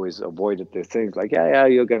 And we always avoided the things yeah,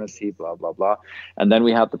 you're going to see blah, blah, blah. And then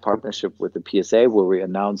we had the partnership with the PSA where we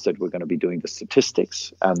announced that we're going to be doing the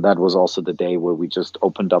statistics. And that was also the day where we just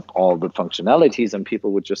opened up all the functionalities and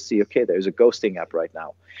people would just see, okay, there's a ghosting app right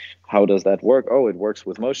now. How does that work? Oh, it works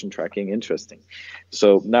with motion tracking. Interesting.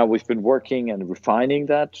 So now we've been working and refining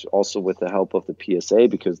that also with the help of the PSA,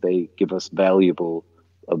 because they give us a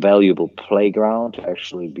valuable playground to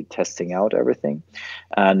actually be testing out everything.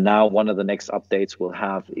 And now one of the next updates will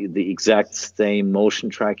have the exact same motion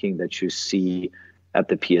tracking that you see at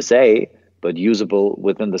the PSA, but usable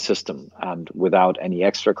within the system and without any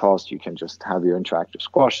extra cost. You can just have your interactive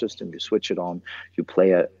squash system, you switch it on, you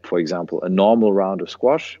play, for example, a normal round of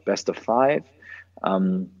squash, best of 5.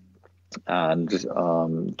 And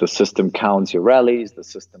the system counts your rallies, the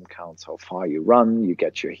system counts how far you run, you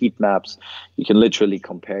get your heat maps, you can literally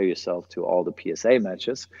compare yourself to all the PSA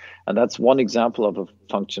matches. And that's one example of a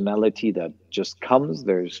functionality that just comes.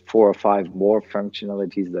 There's 4 or 5 more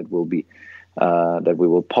functionalities that will be that we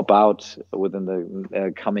will pop out within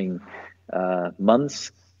the coming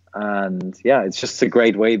months. And yeah, it's just a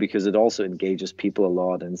great way because it also engages people a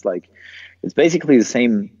lot. And it's basically the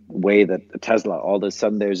same way that Tesla, all of a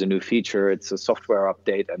sudden there's a new feature, it's a software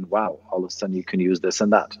update, and wow, all of a sudden you can use this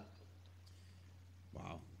and that.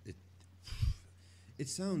 Wow. It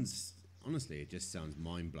sounds, honestly, it just sounds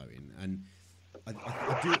mind-blowing. And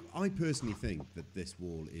I personally think that this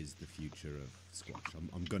wall is the future of squash.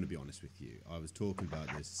 I'm going to be honest with you. I was talking about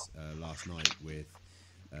this last night with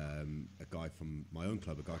a guy from my own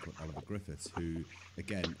club, a guy called Oliver Griffiths, who,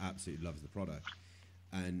 again, absolutely loves the product.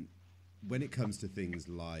 And when it comes to things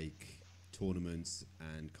like tournaments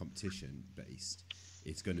and competition based,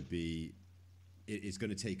 it's going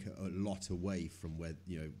to take a lot away from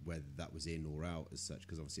whether that was in or out as such,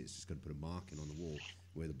 because obviously it's just going to put a marking on the wall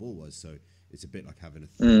where the ball was. So it's a bit like having a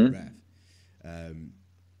third ref.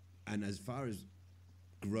 And as far as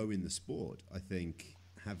growing the sport, I think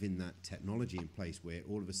having that technology in place where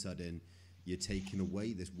all of a sudden you're taking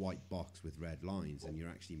away this white box with red lines and you're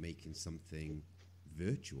actually making something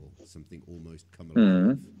virtual, something almost come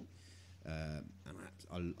alive.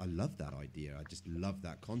 And I love that idea. I just love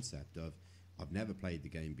that concept of, I've never played the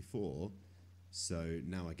game before, so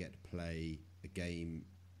now I get to play a game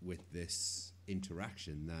with this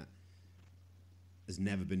interaction that has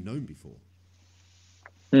never been known before.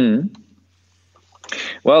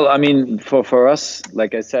 Well, I mean, for us,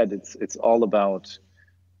 like I said, it's all about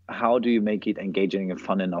how do you make it engaging and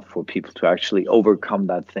fun enough for people to actually overcome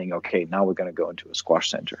that thing. Okay, now we're going to go into a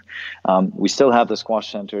squash center. We still have the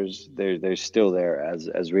squash centers. They're still there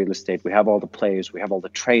as real estate. We have all the players, we have all the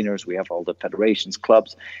trainers, we have all the federations,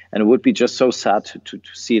 clubs, and it would be just so sad to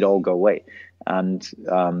see it all go away. And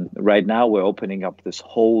right now we're opening up this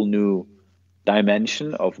whole new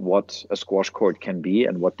dimension of what a squash court can be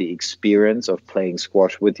and what the experience of playing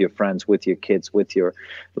squash with your friends, with your kids, with your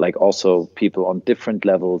also people on different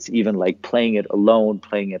levels, even playing it alone,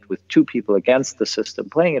 playing it with 2 people against the system,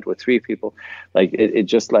 playing it with 3 people, it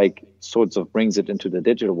just sorts of brings it into the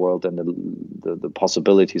digital world, and the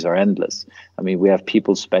possibilities are endless. I mean, we have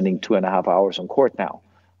people spending 2.5 hours on court now.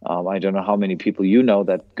 I don't know how many people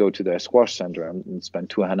that go to their squash center and spend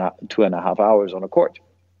 2.5 hours on a court.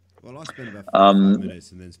 Well, I spend about 45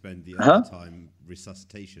 minutes and then spend the other time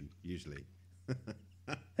resuscitation, usually.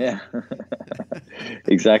 Yeah,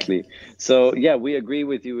 exactly. So, yeah, we agree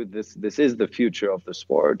with you. This is the future of the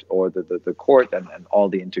sport, or the court and all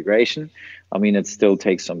the integration. I mean, it still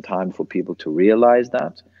takes some time for people to realize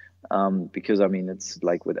that. Because, I mean, it's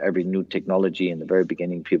like with every new technology in the very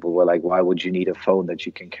beginning, people were like, why would you need a phone that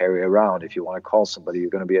you can carry around? If you want to call somebody,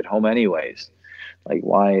 you're going to be at home anyways.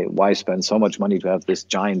 Why spend so much money to have this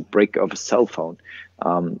giant brick of a cell phone?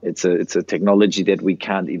 It's a technology that we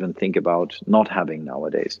can't even think about not having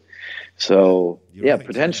nowadays. So yeah,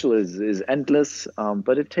 potential is endless,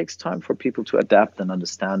 but it takes time for people to adapt and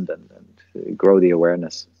understand and grow the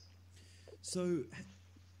awareness. So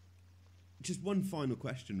just one final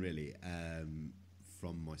question, really,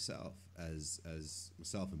 from myself, as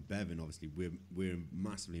myself and Bevan, obviously we're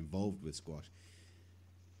massively involved with squash.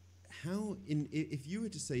 If you were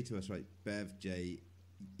to say to us, right, Bev, Jay,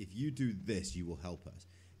 if you do this, you will help us.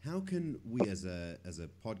 How can we, as a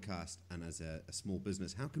podcast and as a small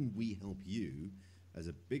business, how can we help you, as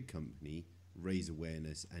a big company, raise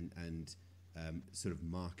awareness and sort of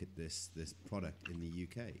market this product in the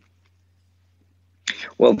UK?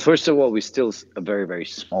 Well, first of all, we're still a very, very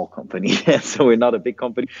small company, so we're not a big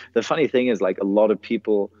company. The funny thing is, a lot of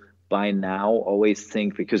people by now always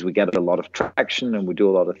think, because we get a lot of traction and we do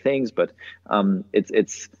a lot of things, but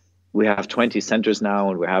we have 20 centers now,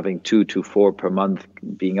 and we're having 2 to 4 per month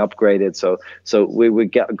being upgraded. So we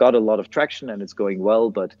got a lot of traction, and it's going well,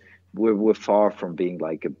 but we're far from being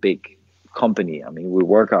a big company. I mean, we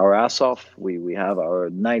work our ass off. We have our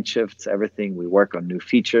night shifts, everything. We work on new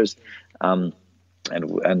features, and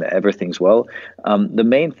everything's well. The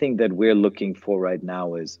main thing that we're looking for right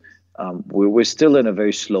now is we're still in a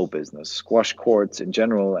very slow business. Squash courts in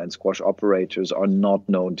general and squash operators are not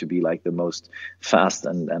known to be the most fast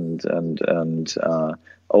and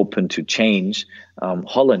open to change.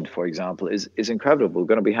 Holland, for example, is incredible. We're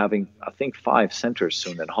going to be having, I think, 5 centers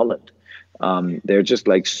soon in Holland. They're just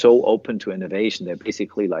so open to innovation. They're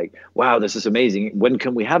basically wow, this is amazing. When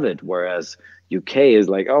can we have it? Whereas UK is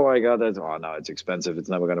oh my God, no, it's expensive. It's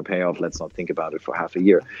never going to pay off. Let's not think about it for half a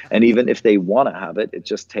year. And even if they want to have it, it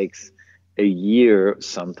just takes a year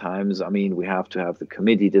sometimes. I mean, we have to have the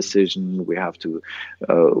committee decision. We have to.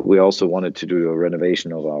 We also wanted to do a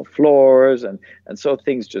renovation of our floors, and so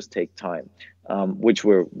things just take time, which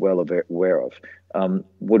we're well aware of.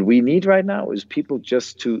 What we need right now is people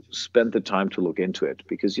just to spend the time to look into it,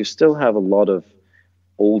 because you still have a lot of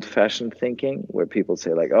old-fashioned thinking where people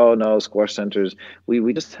say like, oh no, squash centers.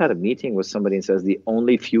 We just had a meeting with somebody and says the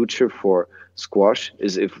only future for squash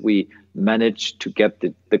is if we manage to get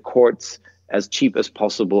the courts as cheap as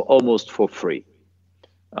possible, almost for free.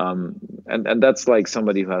 And that's like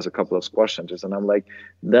somebody who has a couple of squash centers, and I'm like,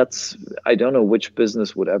 I don't know which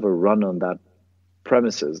business would ever run on that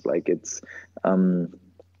premises. Like it's,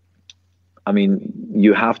 I mean,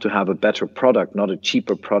 you have to have a better product, not a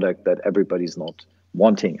cheaper product that everybody's not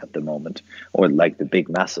wanting at the moment, or like the big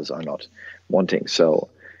masses are not wanting. So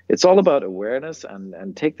it's all about awareness,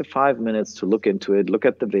 and take the 5 minutes to look into it, look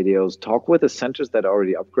at the videos, talk with the centers that are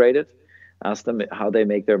already upgraded, ask them how they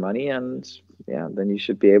make their money, and yeah, then you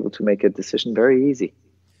should be able to make a decision very easy.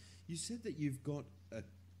 You said that you've got a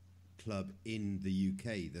club in the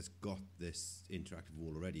UK that's got this interactive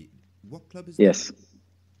wall already. What club is that? Yes.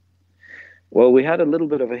 Well, we had a little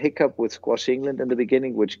bit of a hiccup with Squash England in the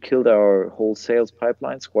beginning, which killed our whole sales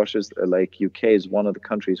pipeline. Squash is like UK is one of the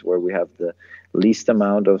countries where we have the least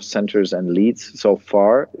amount of centers and leads so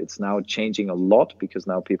far. It's now changing a lot because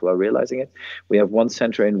now people are realizing it. We have one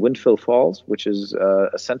center in Windfill Falls, which is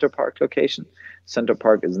a Center Park location. Center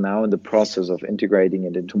Park is now in the process of integrating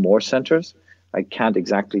it into more centers. I can't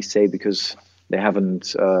exactly say because they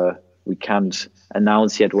haven't. We can't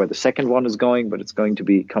announce yet where the second one is going, but it's going to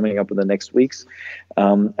be coming up in the next weeks.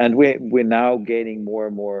 And we're now gaining more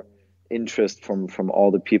and more interest from all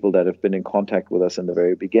the people that have been in contact with us in the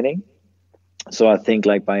very beginning. So I think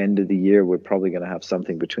like by end of the year, we're probably going to have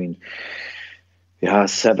something between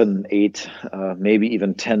 7, 8, maybe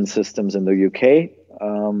even 10 systems in the UK.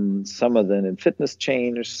 Some of them in fitness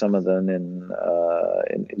chains, some of them in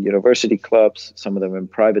university clubs, some of them in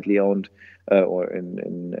privately owned or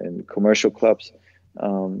in commercial clubs.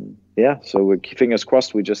 So we're fingers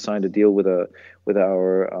crossed. We just signed a deal with a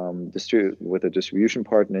distribution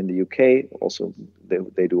partner in the UK. Also,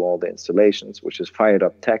 they do all the installations, which is Fired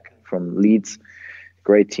Up Tech from Leeds.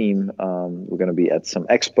 Great team. We're going to be at some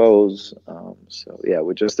expos.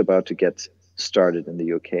 We're just about to get started in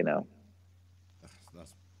the UK now.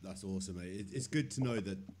 That's awesome, mate. It's good to know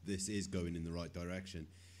that this is going in the right direction.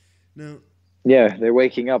 Now. Yeah, they're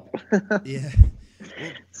waking up. Yeah.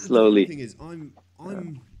 Well, slowly. The thing is,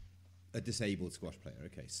 I'm a disabled squash player.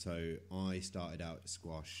 Okay, so I started out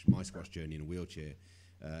my squash journey in a wheelchair,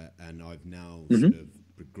 and I've now sort of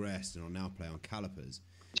progressed, and I now play on calipers.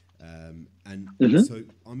 So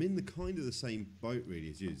I'm in the same boat really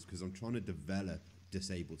as you, because I'm trying to develop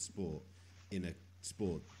disabled sport in a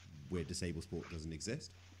sport where disabled sport doesn't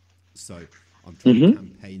exist. So I'm trying to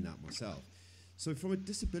campaign that myself. So from a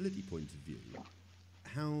disability point of view,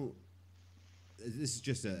 this is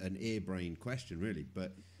just an airbrain question really,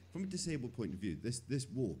 but from a disabled point of view, this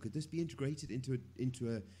wall, could this be integrated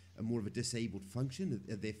into a more of a disabled function?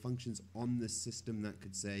 Are there functions on the system that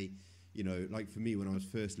could say, like for me when I was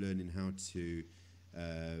first learning how to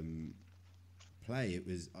play, it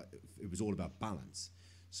was all about balance.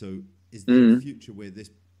 So is there a future where this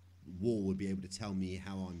wall would be able to tell me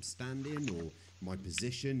how I'm standing or my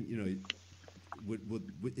position?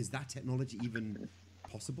 Is that technology even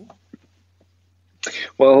possible?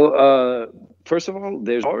 Well, first of all,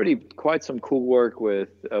 there's already quite some cool work with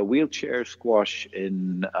wheelchair squash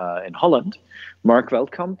in Holland. Mark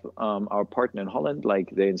Veldkamp, our partner in Holland,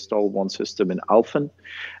 like they installed one system in Alphen,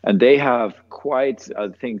 and they have quite, I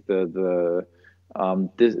think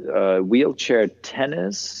this wheelchair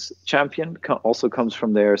tennis champion also comes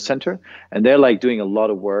from their center, and they're like doing a lot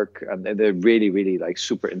of work, and they're really, really like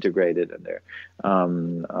super integrated, and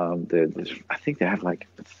I think they have like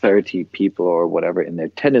 30 people or whatever in their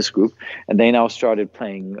tennis group, and they now started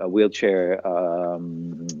playing a wheelchair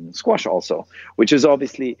squash also, which is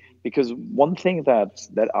obviously because one thing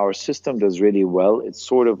that our system does really well, it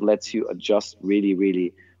sort of lets you adjust really,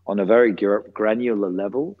 really on a very granular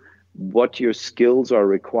level what your skills are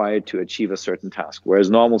required to achieve a certain task. Whereas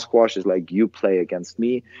normal squash is like you play against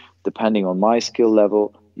me, depending on my skill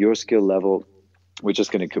level, your skill level, we're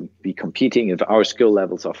just going to be competing. If our skill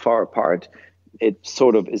levels are far apart, it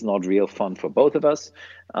sort of is not real fun for both of us,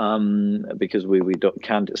 because we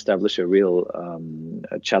can't establish a real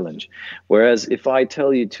a challenge. Whereas if I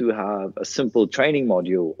tell you to have a simple training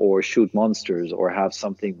module or shoot monsters or have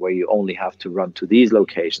something where you only have to run to these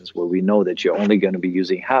locations where we know that you're only going to be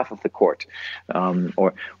using half of the court,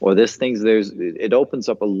 or this things, it opens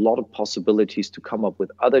up a lot of possibilities to come up with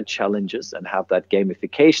other challenges and have that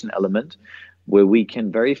gamification element where we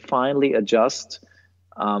can very finely adjust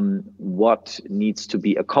what needs to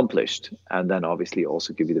be accomplished, and then obviously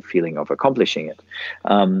also give you the feeling of accomplishing it.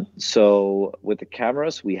 So with the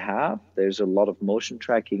cameras there's a lot of motion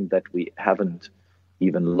tracking that we haven't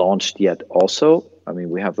even launched yet also. I mean,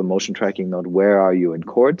 we have the motion tracking node, where are you in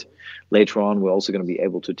court? Later on, we're also going to be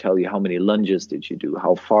able to tell you how many lunges did you do,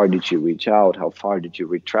 how far did you reach out, how far did you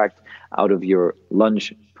retract out of your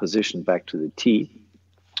lunge position back to the tee,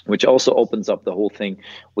 which also opens up the whole thing.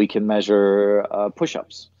 We can measure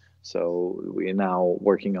push-ups. So we're now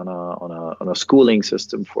working on a schooling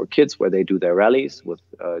system for kids where they do their rallies with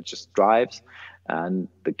just drives. And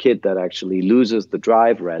the kid that actually loses the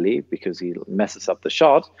drive rally because he messes up the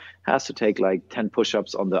shot has to take like 10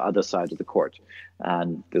 push-ups on the other side of the court.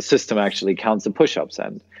 And the system actually counts the push-ups.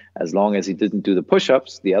 And as long as he didn't do the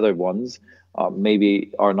push-ups, the other ones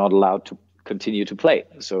maybe are not allowed to continue to play.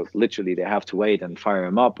 So literally they have to wait and fire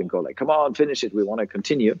him up and go like, come on, finish it, we want to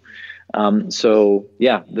continue. So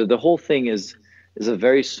yeah, the whole thing is a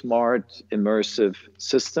very smart, immersive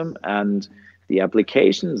system. And the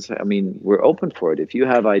applications, I mean, we're open for it. If you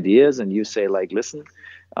have ideas and you say like, listen,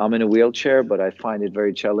 I'm in a wheelchair, but I find it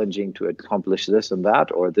very challenging to accomplish this and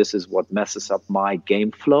that, or this is what messes up my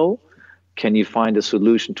game flow, can you find a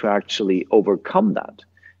solution to actually overcome that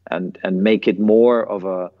and make it more of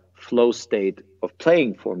a flow state of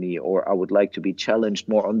playing for me, or I would like to be challenged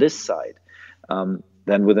more on this side?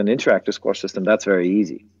 Then with an interactive squash system, that's very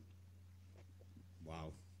easy.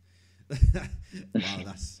 Wow. Wow,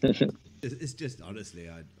 that's it's just honestly,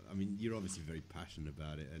 I mean, you're obviously very passionate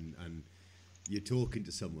about it, and you're talking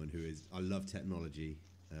to someone who is, I love technology,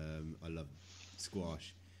 I love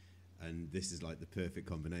squash, and this is like the perfect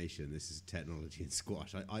combination. This is technology and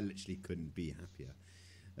squash. I literally couldn't be happier.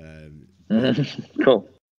 Cool.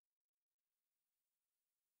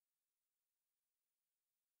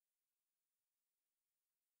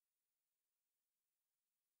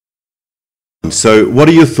 So what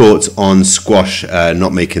are your thoughts on squash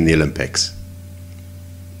not making the Olympics?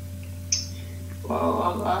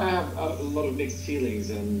 Well, I have a lot of mixed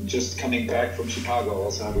feelings, and just coming back from Chicago, I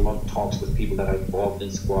also had a lot of talks with people that are involved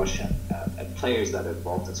in squash and players that are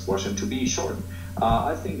involved in squash. And to be short,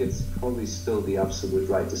 I think it's probably still the absolute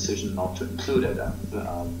right decision not to include it.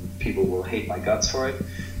 And people will hate my guts for it.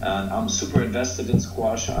 And I'm super invested in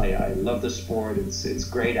squash. I love the sport. It's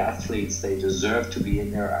great athletes. They deserve to be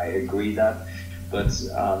in there. I agree that. But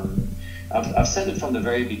I've said it from the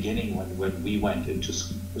very beginning when we went into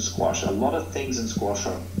squash. A lot of things in squash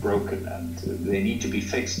are broken and they need to be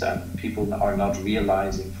fixed, and people are not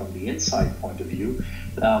realizing from the inside point of view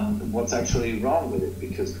what's actually wrong with it.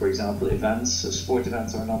 Because, for example, sport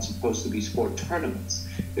events are not supposed to be sport tournaments.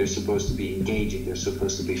 They're supposed to be engaging. They're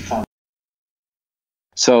supposed to be fun.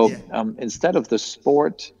 So instead of the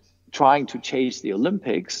sport trying to chase the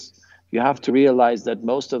Olympics, you have to realize that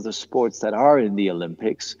most of the sports that are in the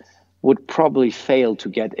Olympics would probably fail to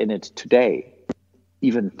get in it today.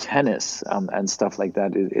 Even tennis and stuff like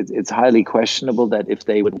that. It's highly questionable that if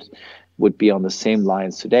they would be on the same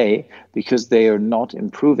lines today, because they are not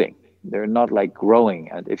improving. They're not like growing.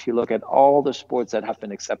 And if you look at all the sports that have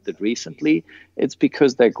been accepted recently, it's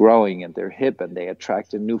because they're growing and they're hip and they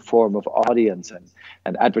attract a new form of audience,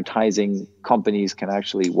 and advertising companies can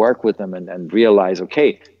actually work with them and realize,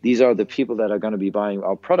 okay, these are the people that are going to be buying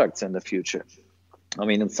our products in the future. I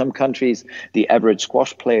mean, in some countries, the average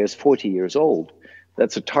squash player is 40 years old.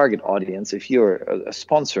 That's a target audience. If you're a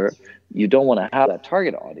sponsor, you don't want to have that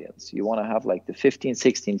target audience. You want to have like the 15,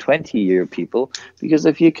 16, 20-year people, because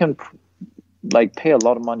if you can like pay a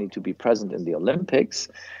lot of money to be present in the Olympics,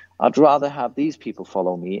 I'd rather have these people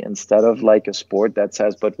follow me instead of like a sport that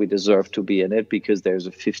says, but we deserve to be in it because there's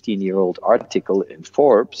a 15-year-old article in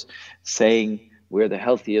Forbes saying we're the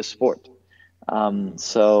healthiest sport.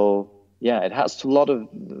 So yeah, it has a lot of,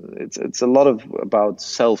 it's a lot of about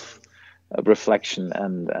self reflection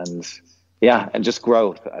and just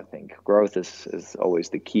growth. I think growth is always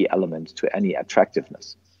the key element to any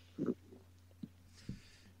attractiveness.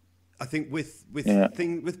 I think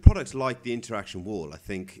with products like the interaction wall, I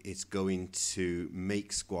think it's going to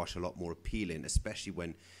make squash a lot more appealing, especially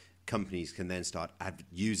when companies can then start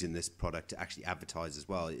using this product to actually advertise as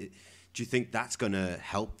well. Do you think that's going to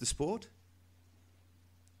help the sport?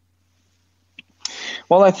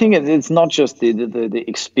 Well, I think it's not just the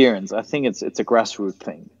experience. I think it's a grassroots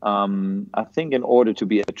thing. I think in order to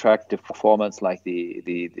be attractive for formats like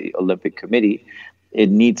the Olympic Committee, it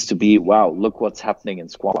needs to be, wow, look what's happening in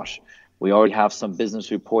squash. We already have some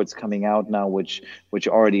business reports coming out now, which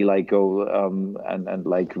already like go and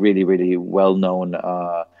like really well known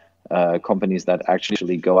companies that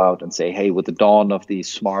actually go out and say, hey, with the dawn of the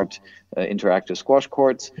smart interactive squash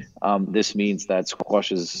courts, this means that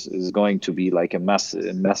squash is going to be like a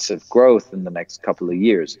massive growth in the next couple of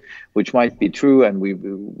years, which might be true, and we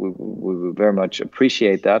very much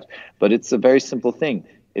appreciate that. But it's a very simple thing.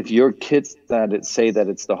 If your kids say that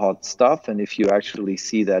it's the hot stuff, and if you actually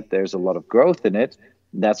see that there's a lot of growth in it,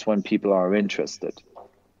 that's when people are interested.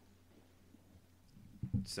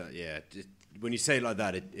 So yeah, when you say it like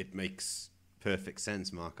that, it makes perfect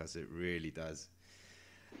sense, Markos. It really does.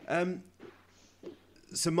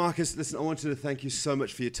 So Markos, listen, I wanted to thank you so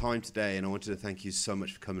much for your time today, and I wanted to thank you so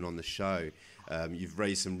much for coming on the show. You've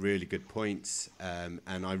raised some really good points, and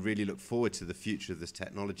I really look forward to the future of this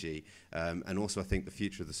technology, and also I think the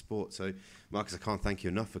future of the sport. So Markos, I can't thank you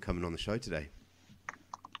enough for coming on the show today.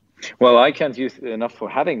 Well, I can't use enough for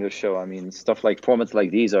having this show. I mean, stuff like formats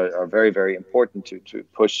like these are very, very important to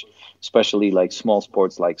push, especially like small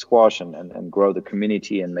sports like squash, and grow the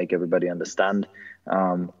community and make everybody understand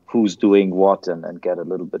who's doing what, and get a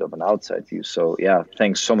little bit of an outside view. So yeah,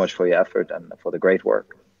 thanks so much for your effort and for the great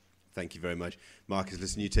work. Thank you very much. Markos,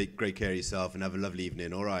 listen, you take great care of yourself and have a lovely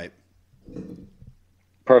evening, all right?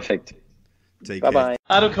 Perfect. Take care. Bye-bye.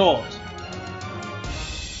 Out of court.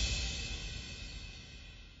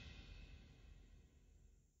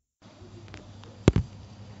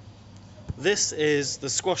 This is the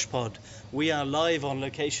Squash Pod. We are live on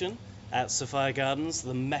location at Sophia Gardens,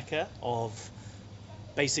 the mecca of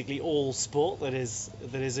basically all sport that is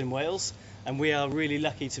in Wales, and we are really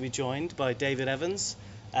lucky to be joined by David Evans,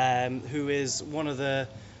 who is one of the,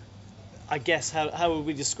 I guess, how would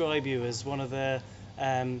we describe you, as one of the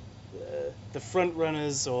front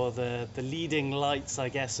runners, or the leading lights, I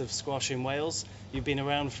guess, of squash in Wales. You've been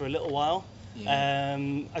around for a little while. Yeah.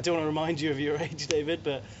 I don't want to remind you of your age, David,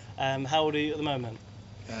 but how old are you at the moment?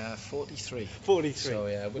 43. 43. So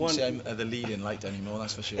yeah, I wouldn't say I'm the leading light anymore,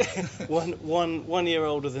 that's for sure. one year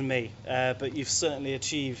older than me, but you've certainly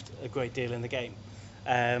achieved a great deal in the game,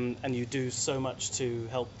 and you do so much to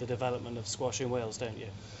help the development of squash in Wales, don't you?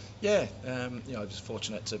 Yeah, I was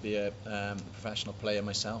fortunate to be a professional player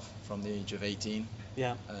myself from the age of 18.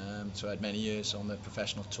 Yeah. So I had many years on the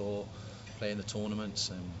professional tour, playing the tournaments,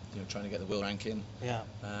 and trying to get the world ranking. Yeah.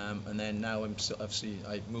 And then now I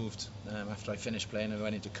moved after I finished playing. I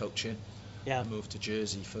went into coaching. Yeah. I moved to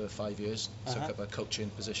Jersey for 5 years. Took up a coaching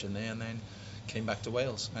position there, and then came back to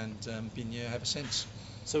Wales, and been here ever since.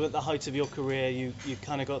 So at the height of your career, you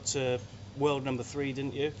kind of got to world number 3,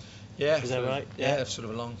 didn't you? Yeah. Is that right? Yeah, sort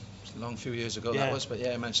of a long few years ago that was, but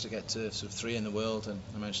yeah, I managed to get to sort of 3 in the world, and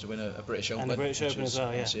I managed to win a British Open. And a British Open as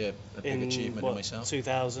well, yeah. A big achievement in myself.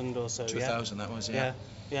 2000 or so, 2000, that was, yeah.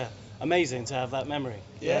 Yeah. Amazing to have that memory.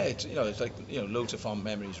 Yeah, it's like loads of fond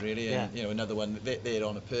memories really, and another one they're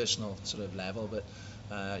on a personal sort of level, but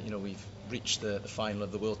we've reached the final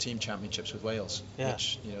of the World Team Championships with Wales,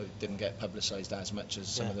 which didn't get publicised as much as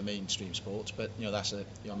some of the mainstream sports, but that's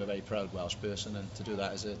I'm a very proud Welsh person, and to do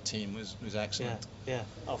that as a team was excellent. Yeah.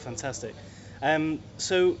 Oh, fantastic.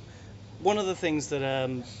 So one of the things that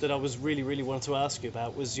I was really wanted to ask you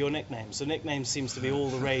about was your nickname. So nickname seems to be all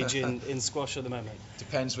the rage in squash at the moment.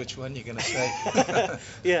 Depends which one you're going to say.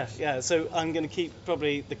 Yeah. So I'm going to keep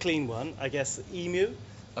probably the clean one, I guess, Emu.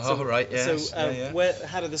 Oh, right, yes. So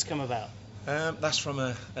how did this come about? That's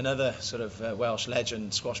from another sort of Welsh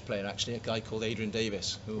legend squash player, actually, a guy called Adrian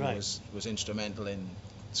Davies, who was instrumental in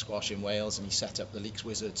squash in Wales, and he set up the Leaks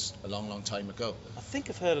Wizards a long time ago. I think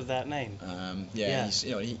I've heard of that name.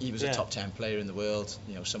 He was a top 10 player in the world,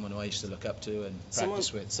 someone who I used to look up to and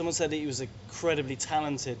practice with. Someone said that he was incredibly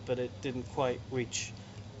talented, but it didn't quite reach,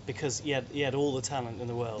 because he had all the talent in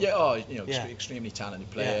the world. Extremely talented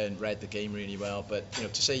player, and read the game really well, but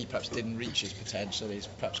to say he perhaps didn't reach his potential is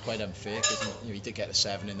perhaps quite unfair, because he did get a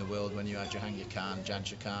 7 in the world when you had Jahangir Khan,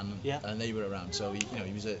 Jansher Khan, and they were around, so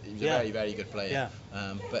he was a very, very good player.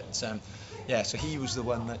 So he was the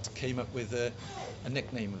one that came up with a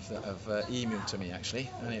nickname of Emu to me, actually,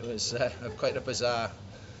 and it was quite a bizarre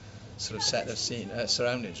sort of set of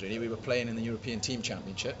surroundings, really. We were playing in the European Team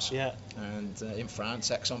Championships, and in France,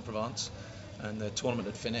 Aix-en-Provence, and the tournament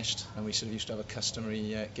had finished, and we sort of used to have a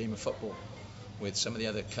customary game of football with some of the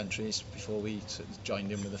other countries before we sort of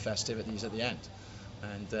joined in with the festivities at the end.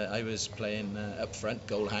 And I was playing up front,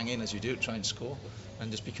 goal hanging, as you do, try and score, and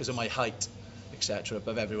just because of my height, etc.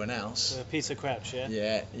 above everyone else. Peter Crouch, yeah?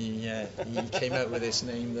 Yeah, he came out with this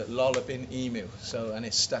name, that Lollopin Emu, and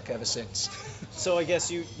it's stuck ever since. So I guess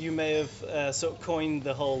you may have sort of coined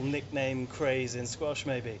the whole nickname craze in squash,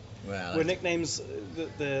 maybe. Well, were nicknames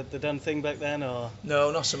the done thing back then, or?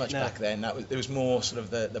 No, not so much back then. It was more sort of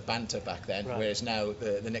the banter back then, right. Whereas now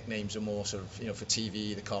the nicknames are more sort of, for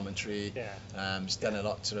TV, the commentary. Yeah. It's done a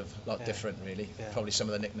lot different, really. Yeah. Probably some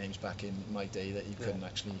of the nicknames back in my day that you couldn't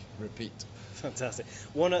actually repeat. Fantastic.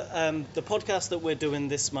 The podcast that we're doing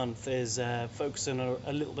this month is focusing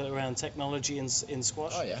a little bit around technology in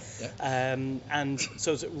squash. Oh, yeah. And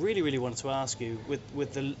so I really wanted to ask you,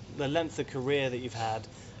 with the length of career that you've had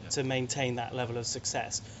to maintain that level of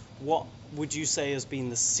success, what would you say has been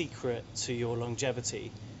the secret to your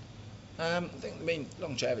longevity? I think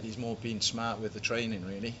longevity is more being smart with the training,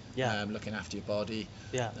 really. Yeah. Looking after your body.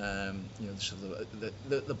 Yeah. Sort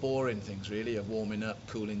of the boring things, really, of warming up,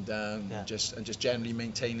 cooling down, and just generally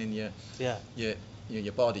maintaining your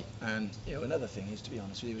body. And another thing is, to be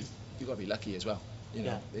honest with you, you've got to be lucky as well.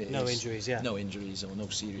 No injuries. Yeah. No injuries or no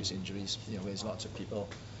serious injuries. There's lots of people.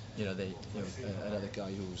 Another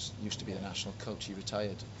guy who used to be the national coach, he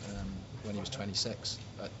retired when he was 26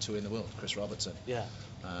 at 2 in the world, Chris Robertson. Yeah.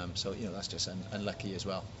 So that's just unlucky as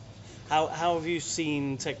well. How have you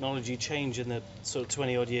seen technology change in the sort of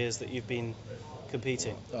 20 odd years that you've been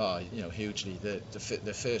competing? Oh, hugely.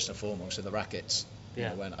 The first and foremost are the rackets.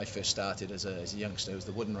 Yeah. When I first started as a youngster, it was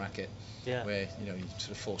the wooden racket, where he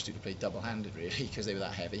sort of forced you to play double-handed, really, because they were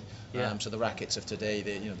that heavy. Yeah. So the rackets of today,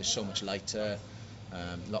 they're so much lighter.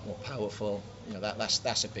 A lot more powerful.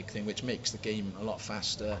 That's a big thing, which makes the game a lot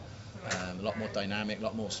faster, a lot more dynamic, a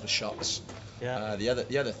lot more sort of shots. Yeah. The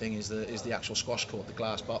other thing is the actual squash court, the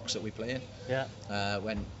glass box that we play in. Yeah. I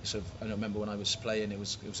remember when I was playing, it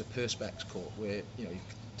was a perspex court where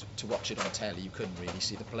to watch it on telly, you couldn't really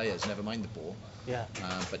see the players, never mind the ball. Yeah.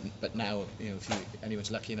 But now, if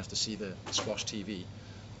anyone's lucky enough to see the squash TV,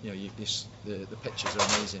 the pictures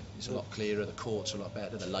are amazing. It's a lot clearer, the court's a lot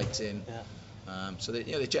better, the lighting. Yeah. So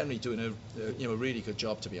they're generally doing a really good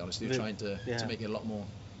job, to be honest. They're trying to make it a lot more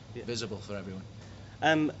visible for everyone.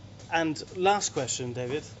 And last question,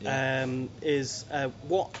 David, is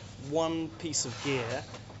what one piece of gear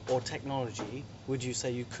or technology would you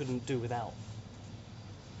say you couldn't do without?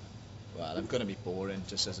 Well, I'm going to be boring.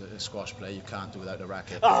 Just as a squash player, you can't do without a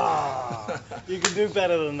racket. You can do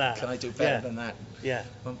better than that. Can I do better than that? Yeah.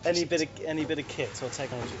 Any bit of kit or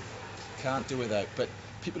technology? Can't do without, but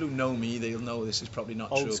people who know me, they'll know this is probably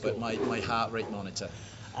not Old true, school. but my heart rate monitor.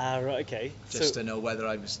 Right, okay. Just to know whether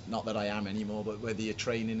not that I am anymore, but whether you're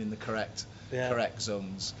training in the correct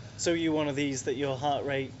zones. So you're one of these that your heart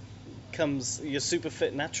rate you're super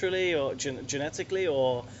fit naturally or genetically,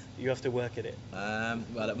 or you have to work at it?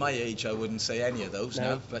 Well, at my age, I wouldn't say any of those,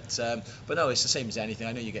 no. But no, it's the same as anything.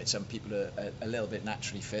 I know you get some people who are a little bit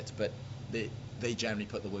naturally fit, but they generally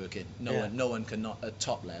put the work in. No one can, not at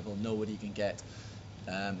top level, nobody can get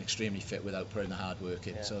extremely fit without putting the hard work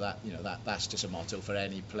in. So that's just a motto for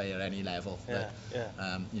any player, any level.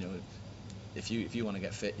 If you want to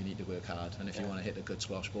get fit, you need to work hard, and if you want to hit a good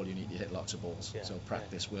squash ball, you need to hit lots of balls. So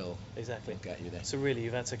practice will get you there. So really,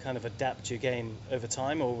 you've had to kind of adapt your game over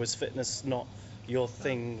time, or was fitness not your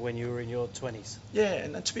thing when you were in your 20s? Yeah,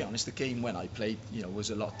 and to be honest, the game when I played, was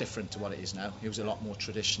a lot different to what it is now. It was a lot more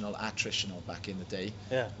traditional, attritional back in the day.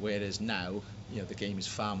 Yeah. Whereas now, the game is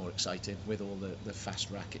far more exciting with all the fast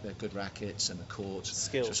racket, the good rackets and the courts.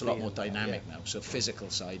 Skills. So it's a lot more dynamic now. So physical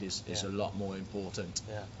side is a lot more important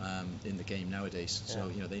in the game nowadays. So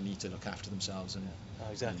they need to look after themselves and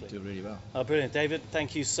do really well. Oh, brilliant, David.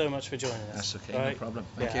 Thank you so much for joining us. That's okay, no problem.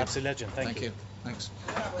 Thank you. Absolute legend. Thank you. Thanks.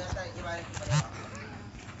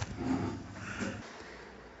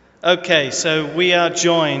 Okay, so we are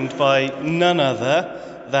joined by none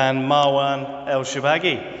other than Marwan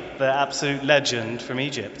el-Shorbagy, the absolute legend from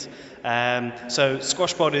Egypt. So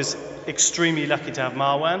SquashPod is extremely lucky to have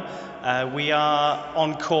Marwan. We are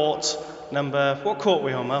on court number... What court are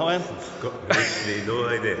we on, Marwan? I've got actually no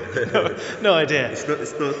idea. No idea. It's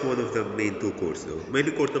not one of the main two courts, though.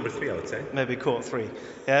 Maybe court number 3, I would say. Maybe court 3.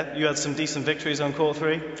 Yeah, you had some decent victories on court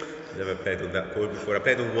 3? Never played on that court before. I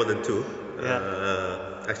played on 1 and 2.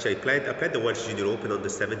 Actually, I played the Welsh Junior Open on the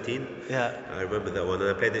 17. Yeah. I remember that one.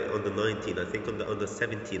 And I played it on the 19. I think on the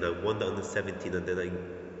 17. I won the under 17, and then I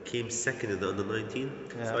came second in the under 19.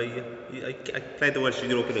 Yeah. So I played the Welsh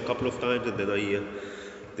Junior Open a couple of times, and then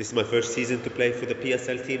this is my first season to play for the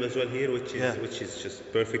PSL team as well here, which is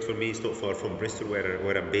just perfect for me. It's not far from Bristol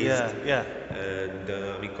where I'm based. Yeah.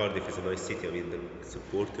 And Cardiff is a nice city. The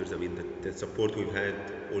supporters. The support we've had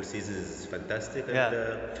all season is fantastic.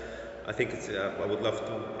 And I think I would love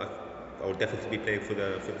to. I'll definitely be playing for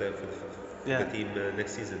the team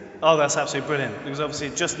next season. Oh, that's absolutely brilliant, because obviously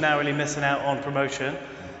just narrowly missing out on promotion,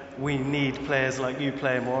 we need players like you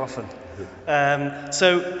playing more often.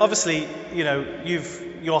 So obviously, you know,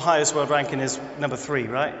 your highest world ranking is number 3,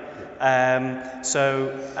 right?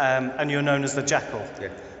 And you're known as the Jackal. Yeah.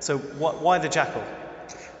 So why the Jackal?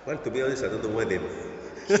 Well, to be honest, I don't know why they've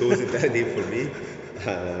chosen that name for me.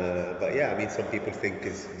 But yeah, I mean, some people think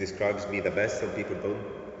it describes me the best, some people don't.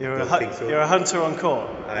 You're think so. You're a hunter on court.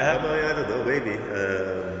 I don't know, maybe.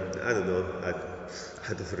 I don't know. I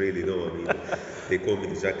don't really know. I mean, they call me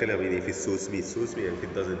the Jackal. I mean, if it suits me, it suits me. And if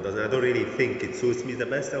it doesn't. I don't really think it suits me the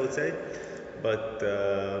best, I would say. But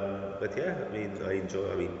yeah, I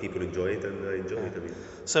mean, people enjoy it, and I enjoy it. I mean.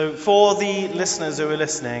 So for the listeners who are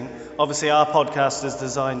listening, obviously our podcast is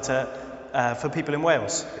designed for people in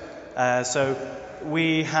Wales. So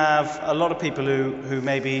we have a lot of people who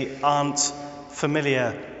maybe aren't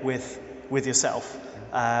familiar with yourself,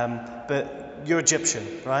 but you're Egyptian,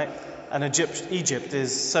 right? And Egypt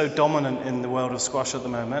is so dominant in the world of squash at the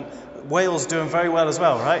moment. Wales doing very well as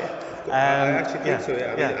well, right? I actually think so.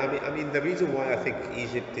 Yeah. I mean, the reason why I think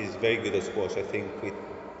Egypt is very good at squash, I think it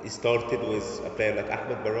started with a player like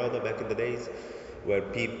Ahmed Barada back in the days, where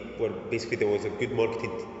basically there was a good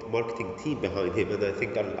marketing team behind him, and I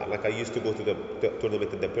think I used to go to the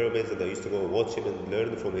tournament in the Pyramids, and I used to go and watch him and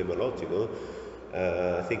learn from him a lot, you know.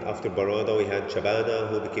 I think after Barada we had Shabana,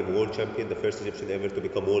 who became world champion, the first Egyptian ever to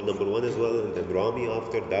become world number 1 as well, and then Rami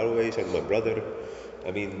after, Darwish, and my brother.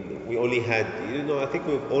 I mean, we only had, you know, I think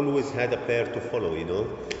we've always had a player to follow, you know.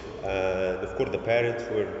 Of course, the parents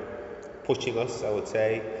were pushing us, I would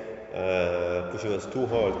say, pushing us too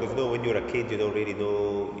hard, because, you know, when you're a kid, you don't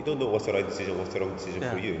know what's the right decision, what's the wrong decision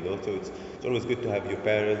for you, you know. So it's always good to have your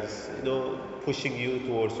parents, you know, pushing you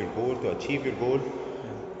towards your goal, to achieve your goal.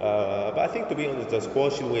 But I think, to be honest, the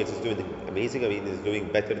squash in Wales is doing amazing. I mean, it's doing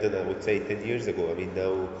better than I would say 10 years ago. I mean,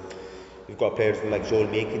 now you've got players like Joel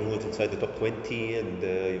Makin, who's inside the top 20, and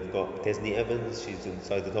you've got Tesni Evans, she's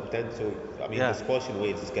inside the top 10. So, I mean, the squash in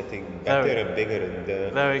Wales is getting better and bigger. And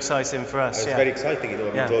very exciting for us. It's very exciting, you know.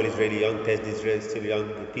 I mean, Joel is really young, Tesni is still young.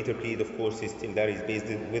 Peter Plead, of course, is still there. He's based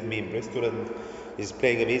with me in Bristol, and he's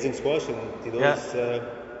playing amazing squash. And, you know, it's...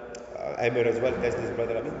 Emyr as well, Tesni's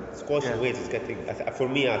brother. I mean, squash in Wales is getting, for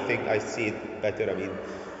me, I think I see it better. I mean,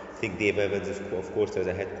 I think Dave Evans, of course, as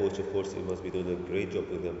a head coach, of course, he must be doing a great job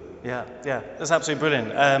with them. Yeah, that's absolutely brilliant.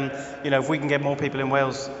 You know, if we can get more people in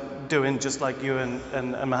Wales doing just like you and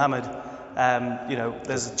Mohammed, you know,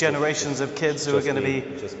 there's generations of kids who are going to be...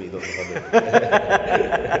 Just me, not Mohammed.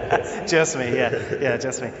 Just me,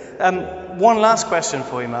 just me. One last question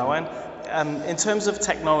for you, Marwan. In terms of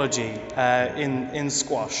technology in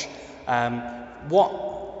squash,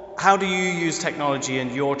 how do you use technology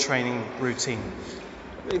in your training routine?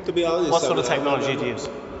 I mean, to be honest, what sort of technology do you use?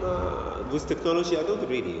 With technology, I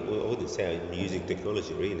wouldn't say I'm using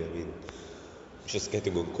technology really. I mean, just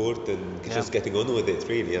getting on court and just getting on with it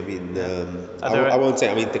really. I mean, I won't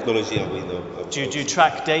say, I mean, technology, I mean... Do you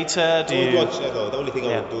track data? The only thing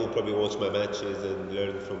I would do, probably watch my matches and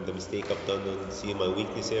learn from the mistake I've done and see my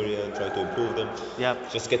weakness area and try to improve them. Yeah.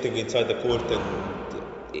 Just getting inside the court, and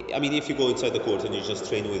I mean, if you go inside the court and you just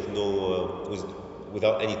train with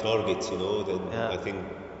without any targets, you know, then I think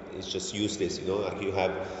it's just useless, you know. Like you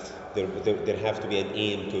have... There have to be an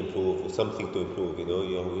aim to improve, something to improve, you know.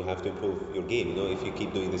 You have to improve your game, you know. If you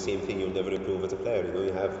keep doing the same thing, you'll never improve as a player, you know.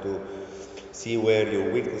 You have to see where your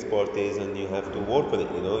weakness part is, and you have to work on it,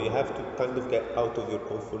 you know. You have to kind of get out of your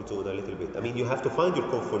comfort zone a little bit. I mean, you have to find your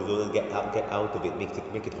comfort zone and get out of it,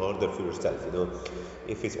 make it harder for yourself, you know.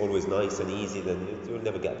 If it's always nice and easy, then you'll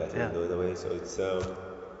never get better, you know, in a way. So it's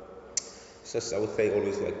just, I would say,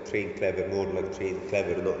 always like train clever, more like train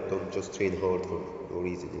clever, don't just train hard for no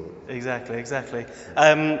reason, you know. Exactly.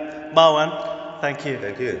 Marwan, thank you.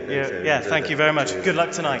 Thank you. Thank you very much. Good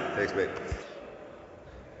luck tonight. Thanks, mate.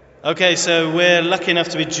 Okay, so we're lucky enough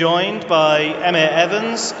to be joined by Emyr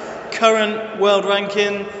Evans, current world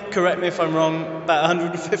ranking, correct me if I'm wrong, about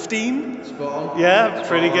 115? Spot on. Yeah,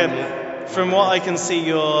 pretty good. Yeah. From what I can see,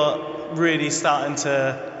 you're really starting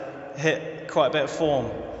to hit quite a bit of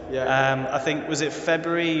form. Yeah. I think, was it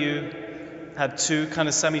February you had 2 kind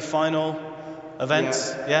of semi-final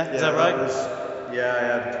events? Yeah? Is that right? I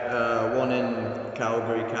had one in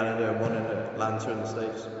Calgary, Canada, and one in Atlanta in the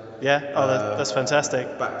States. Yeah? Oh, that's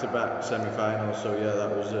fantastic. Back-to-back semi-finals, so yeah,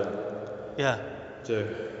 that was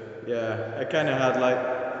I kind of had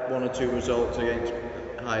like 1 or 2 results against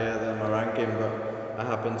higher than my ranking, but I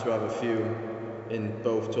happened to have a few in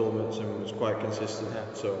both tournaments and was quite consistent.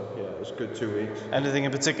 So yeah, it was a good 2 weeks. Anything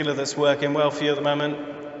in particular that's working well for you at the moment?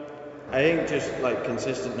 I think just like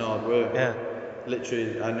consistent hard work. Yeah.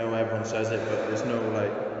 Literally, I know everyone says it, but there's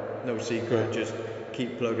no secret. Just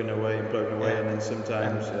keep plugging away, and then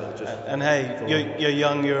sometimes it'll just. And hey, you're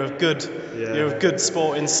young. You're of good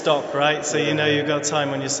sporting stock, right? So you know you've got time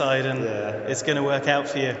on your side, and it's going to work out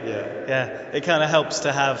for you. Yeah. It kind of helps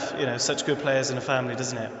to have such good players in a family,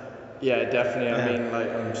 doesn't it? Yeah, definitely. I mean, like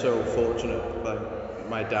I'm so fortunate. Like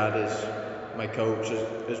my dad is my coach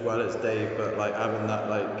as well as Dave, but like having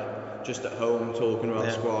that just at home talking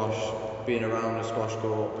about squash, being around a squash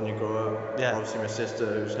court when you grow up. Yeah. Obviously my sister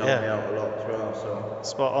who's helped me out a lot as well. So.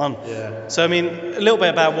 Spot on. Yeah. So I mean, a little bit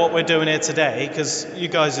about what we're doing here today, because you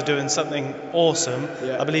guys are doing something awesome.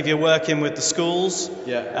 Yeah. I believe you're working with the schools.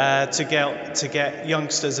 Yeah. To get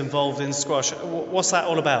youngsters involved in squash. What's that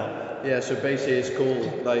all about? Yeah, so basically it's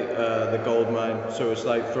called the gold mine. So it's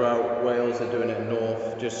like throughout Wales they're doing it in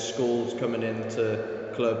North, just schools coming into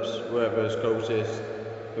clubs, wherever's closest,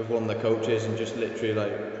 with one of the coaches and just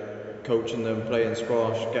literally coaching them, playing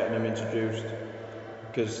squash, getting them introduced,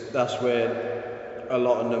 because that's where a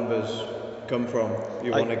lot of numbers come from.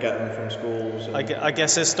 You want to get them from schools. I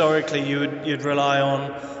guess historically you'd rely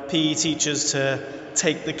on PE teachers to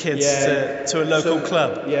take the kids to a local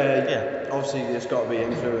club. Yeah. Obviously, it's got to be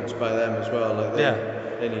influenced by them as well.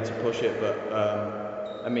 They need to push it. But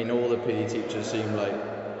I mean, all the PE teachers seem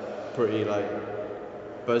pretty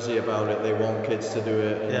buzzy about it. They want kids to do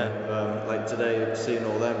it. And, today, seeing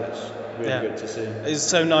all them, it's really good to see. It's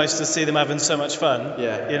so nice to see them having so much fun.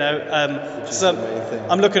 Yeah. Which is the main thing.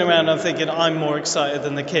 I'm looking around and I'm thinking I'm more excited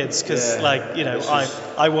than the kids because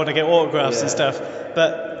I want to get autographs and stuff,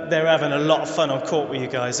 but they're having a lot of fun on court with you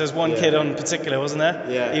guys. There's one kid in particular, wasn't there?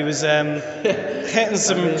 Yeah. He was hitting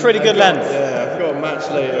some pretty good length. Yeah, I've got a match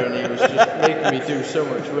later and he was just making me do so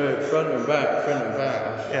much work, front and back.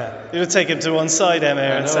 Yeah. You would take him to one side,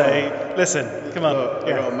 Emyr, and say, listen, come on. I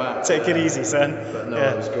got a match. Take it easy, son. But no,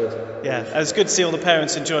 it was good. Yeah, it was good to see all the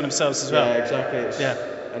parents enjoying themselves as well. Yeah, exactly.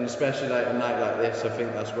 And especially a night like this, I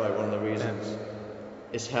think that's why one of the reasons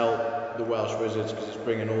it's helped the Welsh Wizards, because it's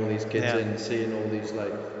bringing all these kids in, seeing all these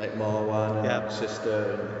like Marwan and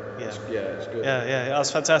sister, and it's good. Yeah,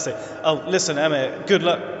 that's fantastic. Oh, listen, Emyr, good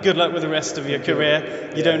luck with the rest of your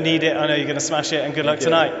career. You don't need it. I know you're going to smash it, and good luck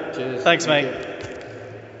tonight. Cheers. Thanks, mate.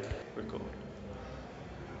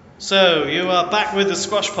 So you are back with the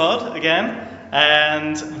Squash Pod again,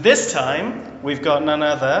 and this time we've got none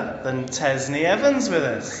other than Tesni Evans with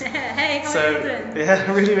us. Hey, how are you doing?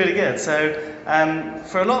 Yeah, really, really good. So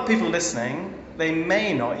for a lot of people listening, they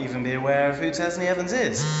may not even be aware of who Tesni Evans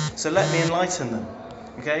is. So let me enlighten them.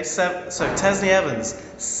 Okay, so Tesni Evans,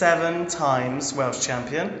 7 times Welsh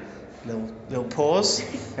champion. Little pause.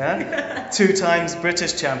 Yeah. 2 times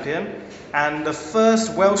British champion, and the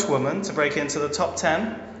first Welsh woman to break into the top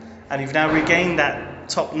 10. And you've now regained that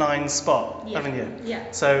top 9 spot, haven't you?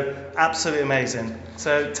 Yeah. So absolutely amazing.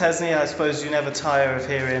 So Tesni, I suppose you never tire of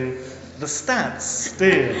hearing the stats, do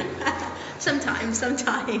you? Sometimes.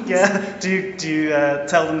 Yeah. Do you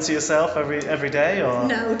tell them to yourself every day, or?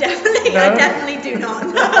 No, definitely. No? I definitely do not.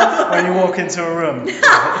 No. When you walk into a room.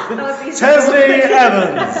 That would be so Tesni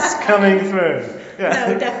Evans coming through. Yeah.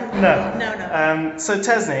 No, definitely. No. So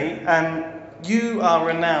Tesni, you are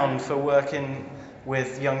renowned for working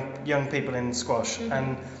with young people in squash,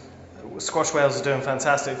 and Squash Wales are doing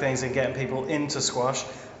fantastic things in getting people into squash.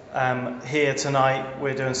 Here tonight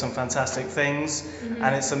we're doing some fantastic things,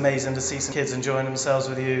 and it's amazing to see some kids enjoying themselves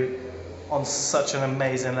with you on such an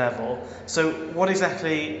amazing level. So what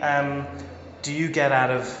exactly do you get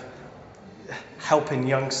out of helping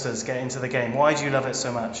youngsters get into the game? Why do you love it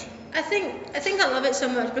so much? I think I love it so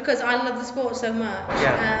much because I love the sport so much.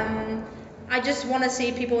 Yeah. I just want to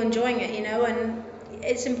see people enjoying it, and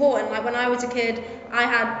it's important. Like when I was a kid, I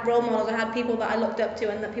had role models. I had people that I looked up to,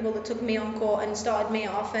 and the people that took me on court and started me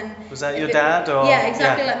off. And was that your dad, or? Yeah,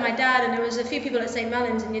 exactly, like my dad. And there was a few people at St.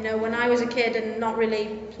 Mellons, and when I was a kid and not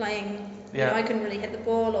really playing, I couldn't really hit the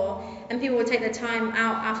ball, and people would take their time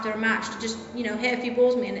out after a match to just hit a few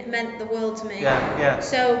balls with me, and it meant the world to me. Yeah.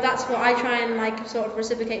 So that's what I try and sort of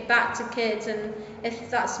reciprocate back to kids, and if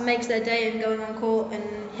that makes their day and going on court and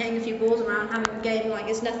hitting a few balls around, having a game,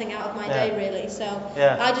 it's nothing out of my day really. So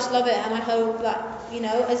I just love it, and I hope that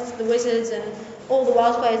as the Wizards and all the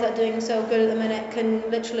Welsh players that are doing so good at the minute can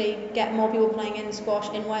literally get more people playing in squash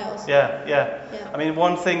in Wales. Yeah. I mean,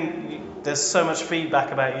 one thing, there's so much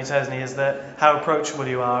feedback about you, Tesni, is that how approachable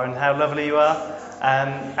you are and how lovely you are.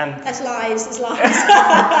 And That's lies. No,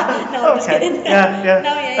 I'm just kidding.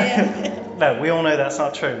 Yeah. No, we all know that's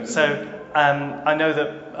not true. So I know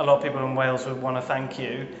that a lot of people in Wales would want to thank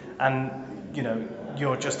you, and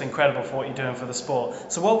you're just incredible for what you're doing for the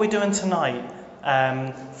sport. So what we're doing tonight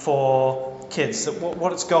for kids.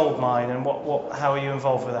 What's Goldmine, and how are you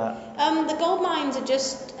involved with that? The gold mines are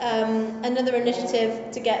just another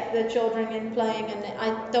initiative to get the children in playing, and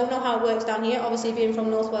I don't know how it works down here. Obviously, being from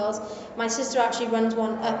North Wales, my sister actually runs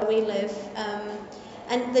one up where we live,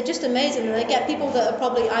 and they're just amazing. They get people that are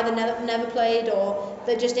probably either never played, or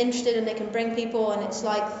they're just interested, and they can bring people, and it's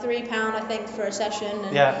like £3 I think for a session,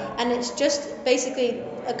 and it's just basically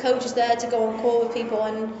a coach is there to go on court with people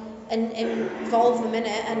and involve them in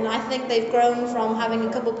it. And I think they've grown from having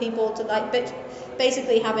a couple people to like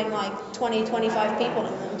basically having like 20-25 people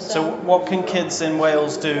in them. So what can kids in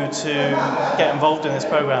Wales do to get involved in this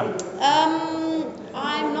programme?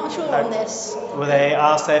 I'm not sure on this. Will they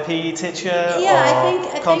ask their PE teacher? Yeah, I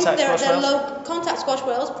think they're Contact Squash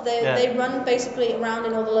Wales, but they run basically around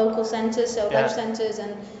in all the local centres, so welsh centres,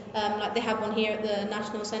 and like they have one here at the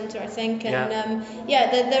National Centre, I think, and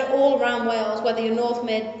they're all around Wales, whether you're north,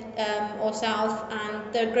 mid, or south,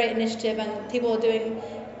 and they're a great initiative, and people are doing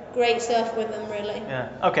great stuff with them, really. Yeah.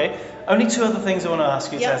 Okay. Only two other things I want to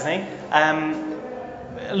ask you, Tesni.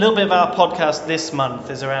 A little bit of our podcast this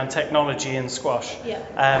month is around technology in squash.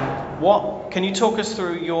 What can you talk us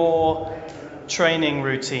through your training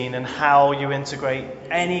routine and how you integrate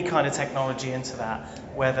any kind of technology into that,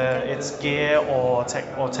 whether it's gear or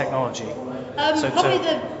technology? Probably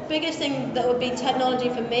the biggest thing that would be technology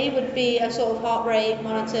for me would be a sort of heart rate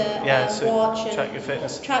monitor, watch, and track your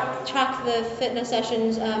fitness. Track the fitness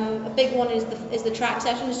sessions. A big one is the track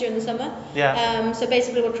sessions during the summer. So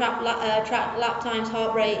basically we'll track lap times,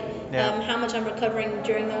 heart rate, how much I'm recovering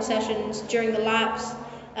during those sessions, during the laps.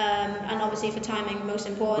 And obviously for timing, most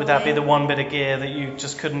important. Would that be the one bit of gear that you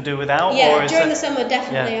just couldn't do without? Yeah, during the summer,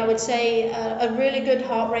 definitely. I would say a really good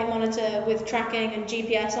heart rate monitor with tracking and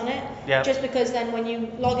GPS on it. Just because then when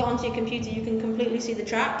you log it onto your computer, you can completely see the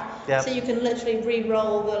track. So you can literally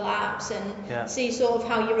re-roll the laps and see sort of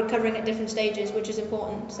how you're recovering at different stages, which is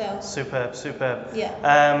important. So Superb.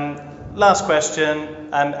 Last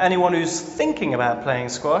question. Anyone who's thinking about playing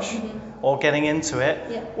squash or getting into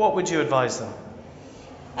it, what would you advise them?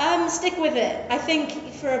 Stick with it. I think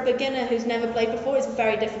for a beginner who's never played before, it's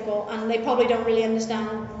very difficult, and they probably don't really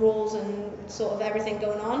understand rules and sort of everything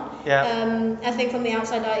going on. I think from the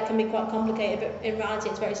outside eye it can be quite complicated, but in reality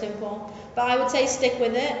it's very simple. But I would say stick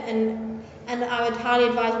with it, and I would highly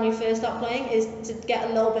advise when you first start playing is to get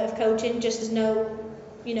a little bit of coaching, just as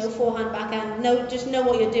forehand, backhand, just know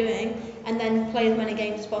what you're doing, and then play as many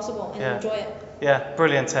games as possible and enjoy it. Yeah,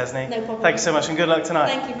 brilliant, Tesni. No problem. Thank you so much, and good luck tonight.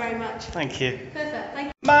 Thank you very much. Thank you. Perfect. Thank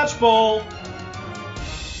you. Match ball.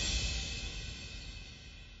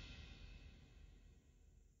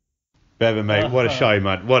 Bevan, mate, what a show,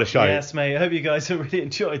 man. What a show. Yes, mate. I hope you guys have really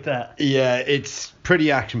enjoyed that. Yeah, it's pretty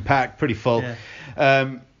action-packed, pretty full.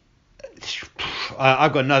 I've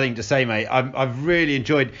got nothing to say, mate. I've really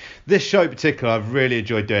enjoyed this show in particular. I've really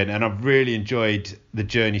enjoyed doing it, and I've really enjoyed the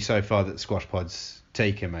journey so far that Squash Pod's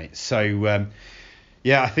taken, mate. So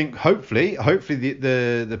I think hopefully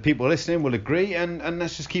the people listening will agree, and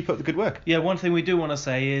let's just keep up the good work. Yeah, one thing we do want to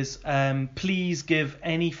say is please give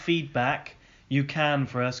any feedback you can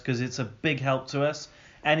for us, because it's a big help to us.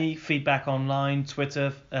 Any feedback online,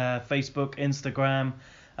 Twitter, Facebook, Instagram,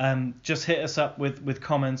 just hit us up with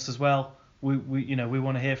comments as well. We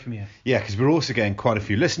want to hear from you. Yeah, because we're also getting quite a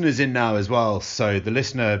few listeners in now as well. So the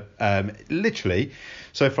listener, literally,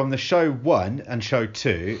 so from the show 1 and show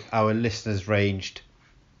 2, our listeners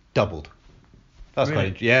doubled. That's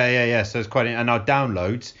really? quite, yeah. So it's quite, and our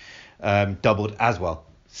downloads doubled as well.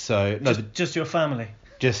 So just your family.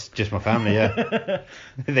 Just my family, yeah.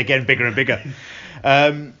 They're getting bigger and bigger.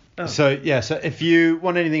 So if you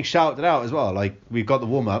want anything shouted out as well, like we've got the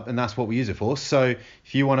warm up, and that's what we use it for. So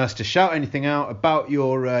if you want us to shout anything out about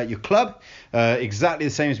your club, exactly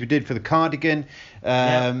the same as we did for the cardigan,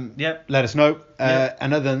 let us know.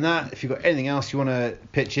 And other than that, if you've got anything else you want to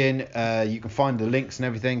pitch in, you can find the links and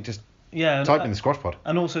everything. Just type in the Squash Pod.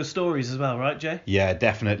 And also stories as well, right, Jay? Yeah,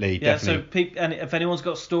 definitely. So and if anyone's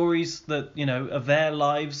got stories that of their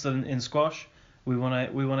lives in squash, we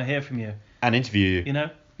want to hear from you and interview you.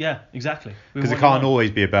 Yeah, exactly. Because it can't always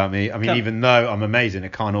be about me. I mean, even though I'm amazing,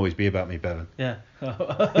 it can't always be about me, Bevan. Yeah.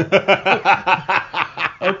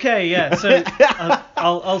 Okay, yeah. So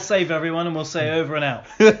I'll save everyone, and we'll say over and out.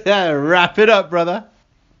 Wrap it up, brother.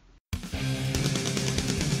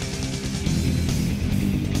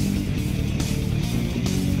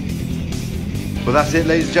 Well, that's it,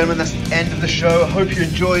 ladies and gentlemen. That's the end of the show. I hope you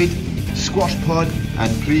enjoyed Squash Pod,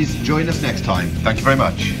 and please join us next time. Thank you very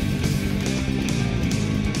much.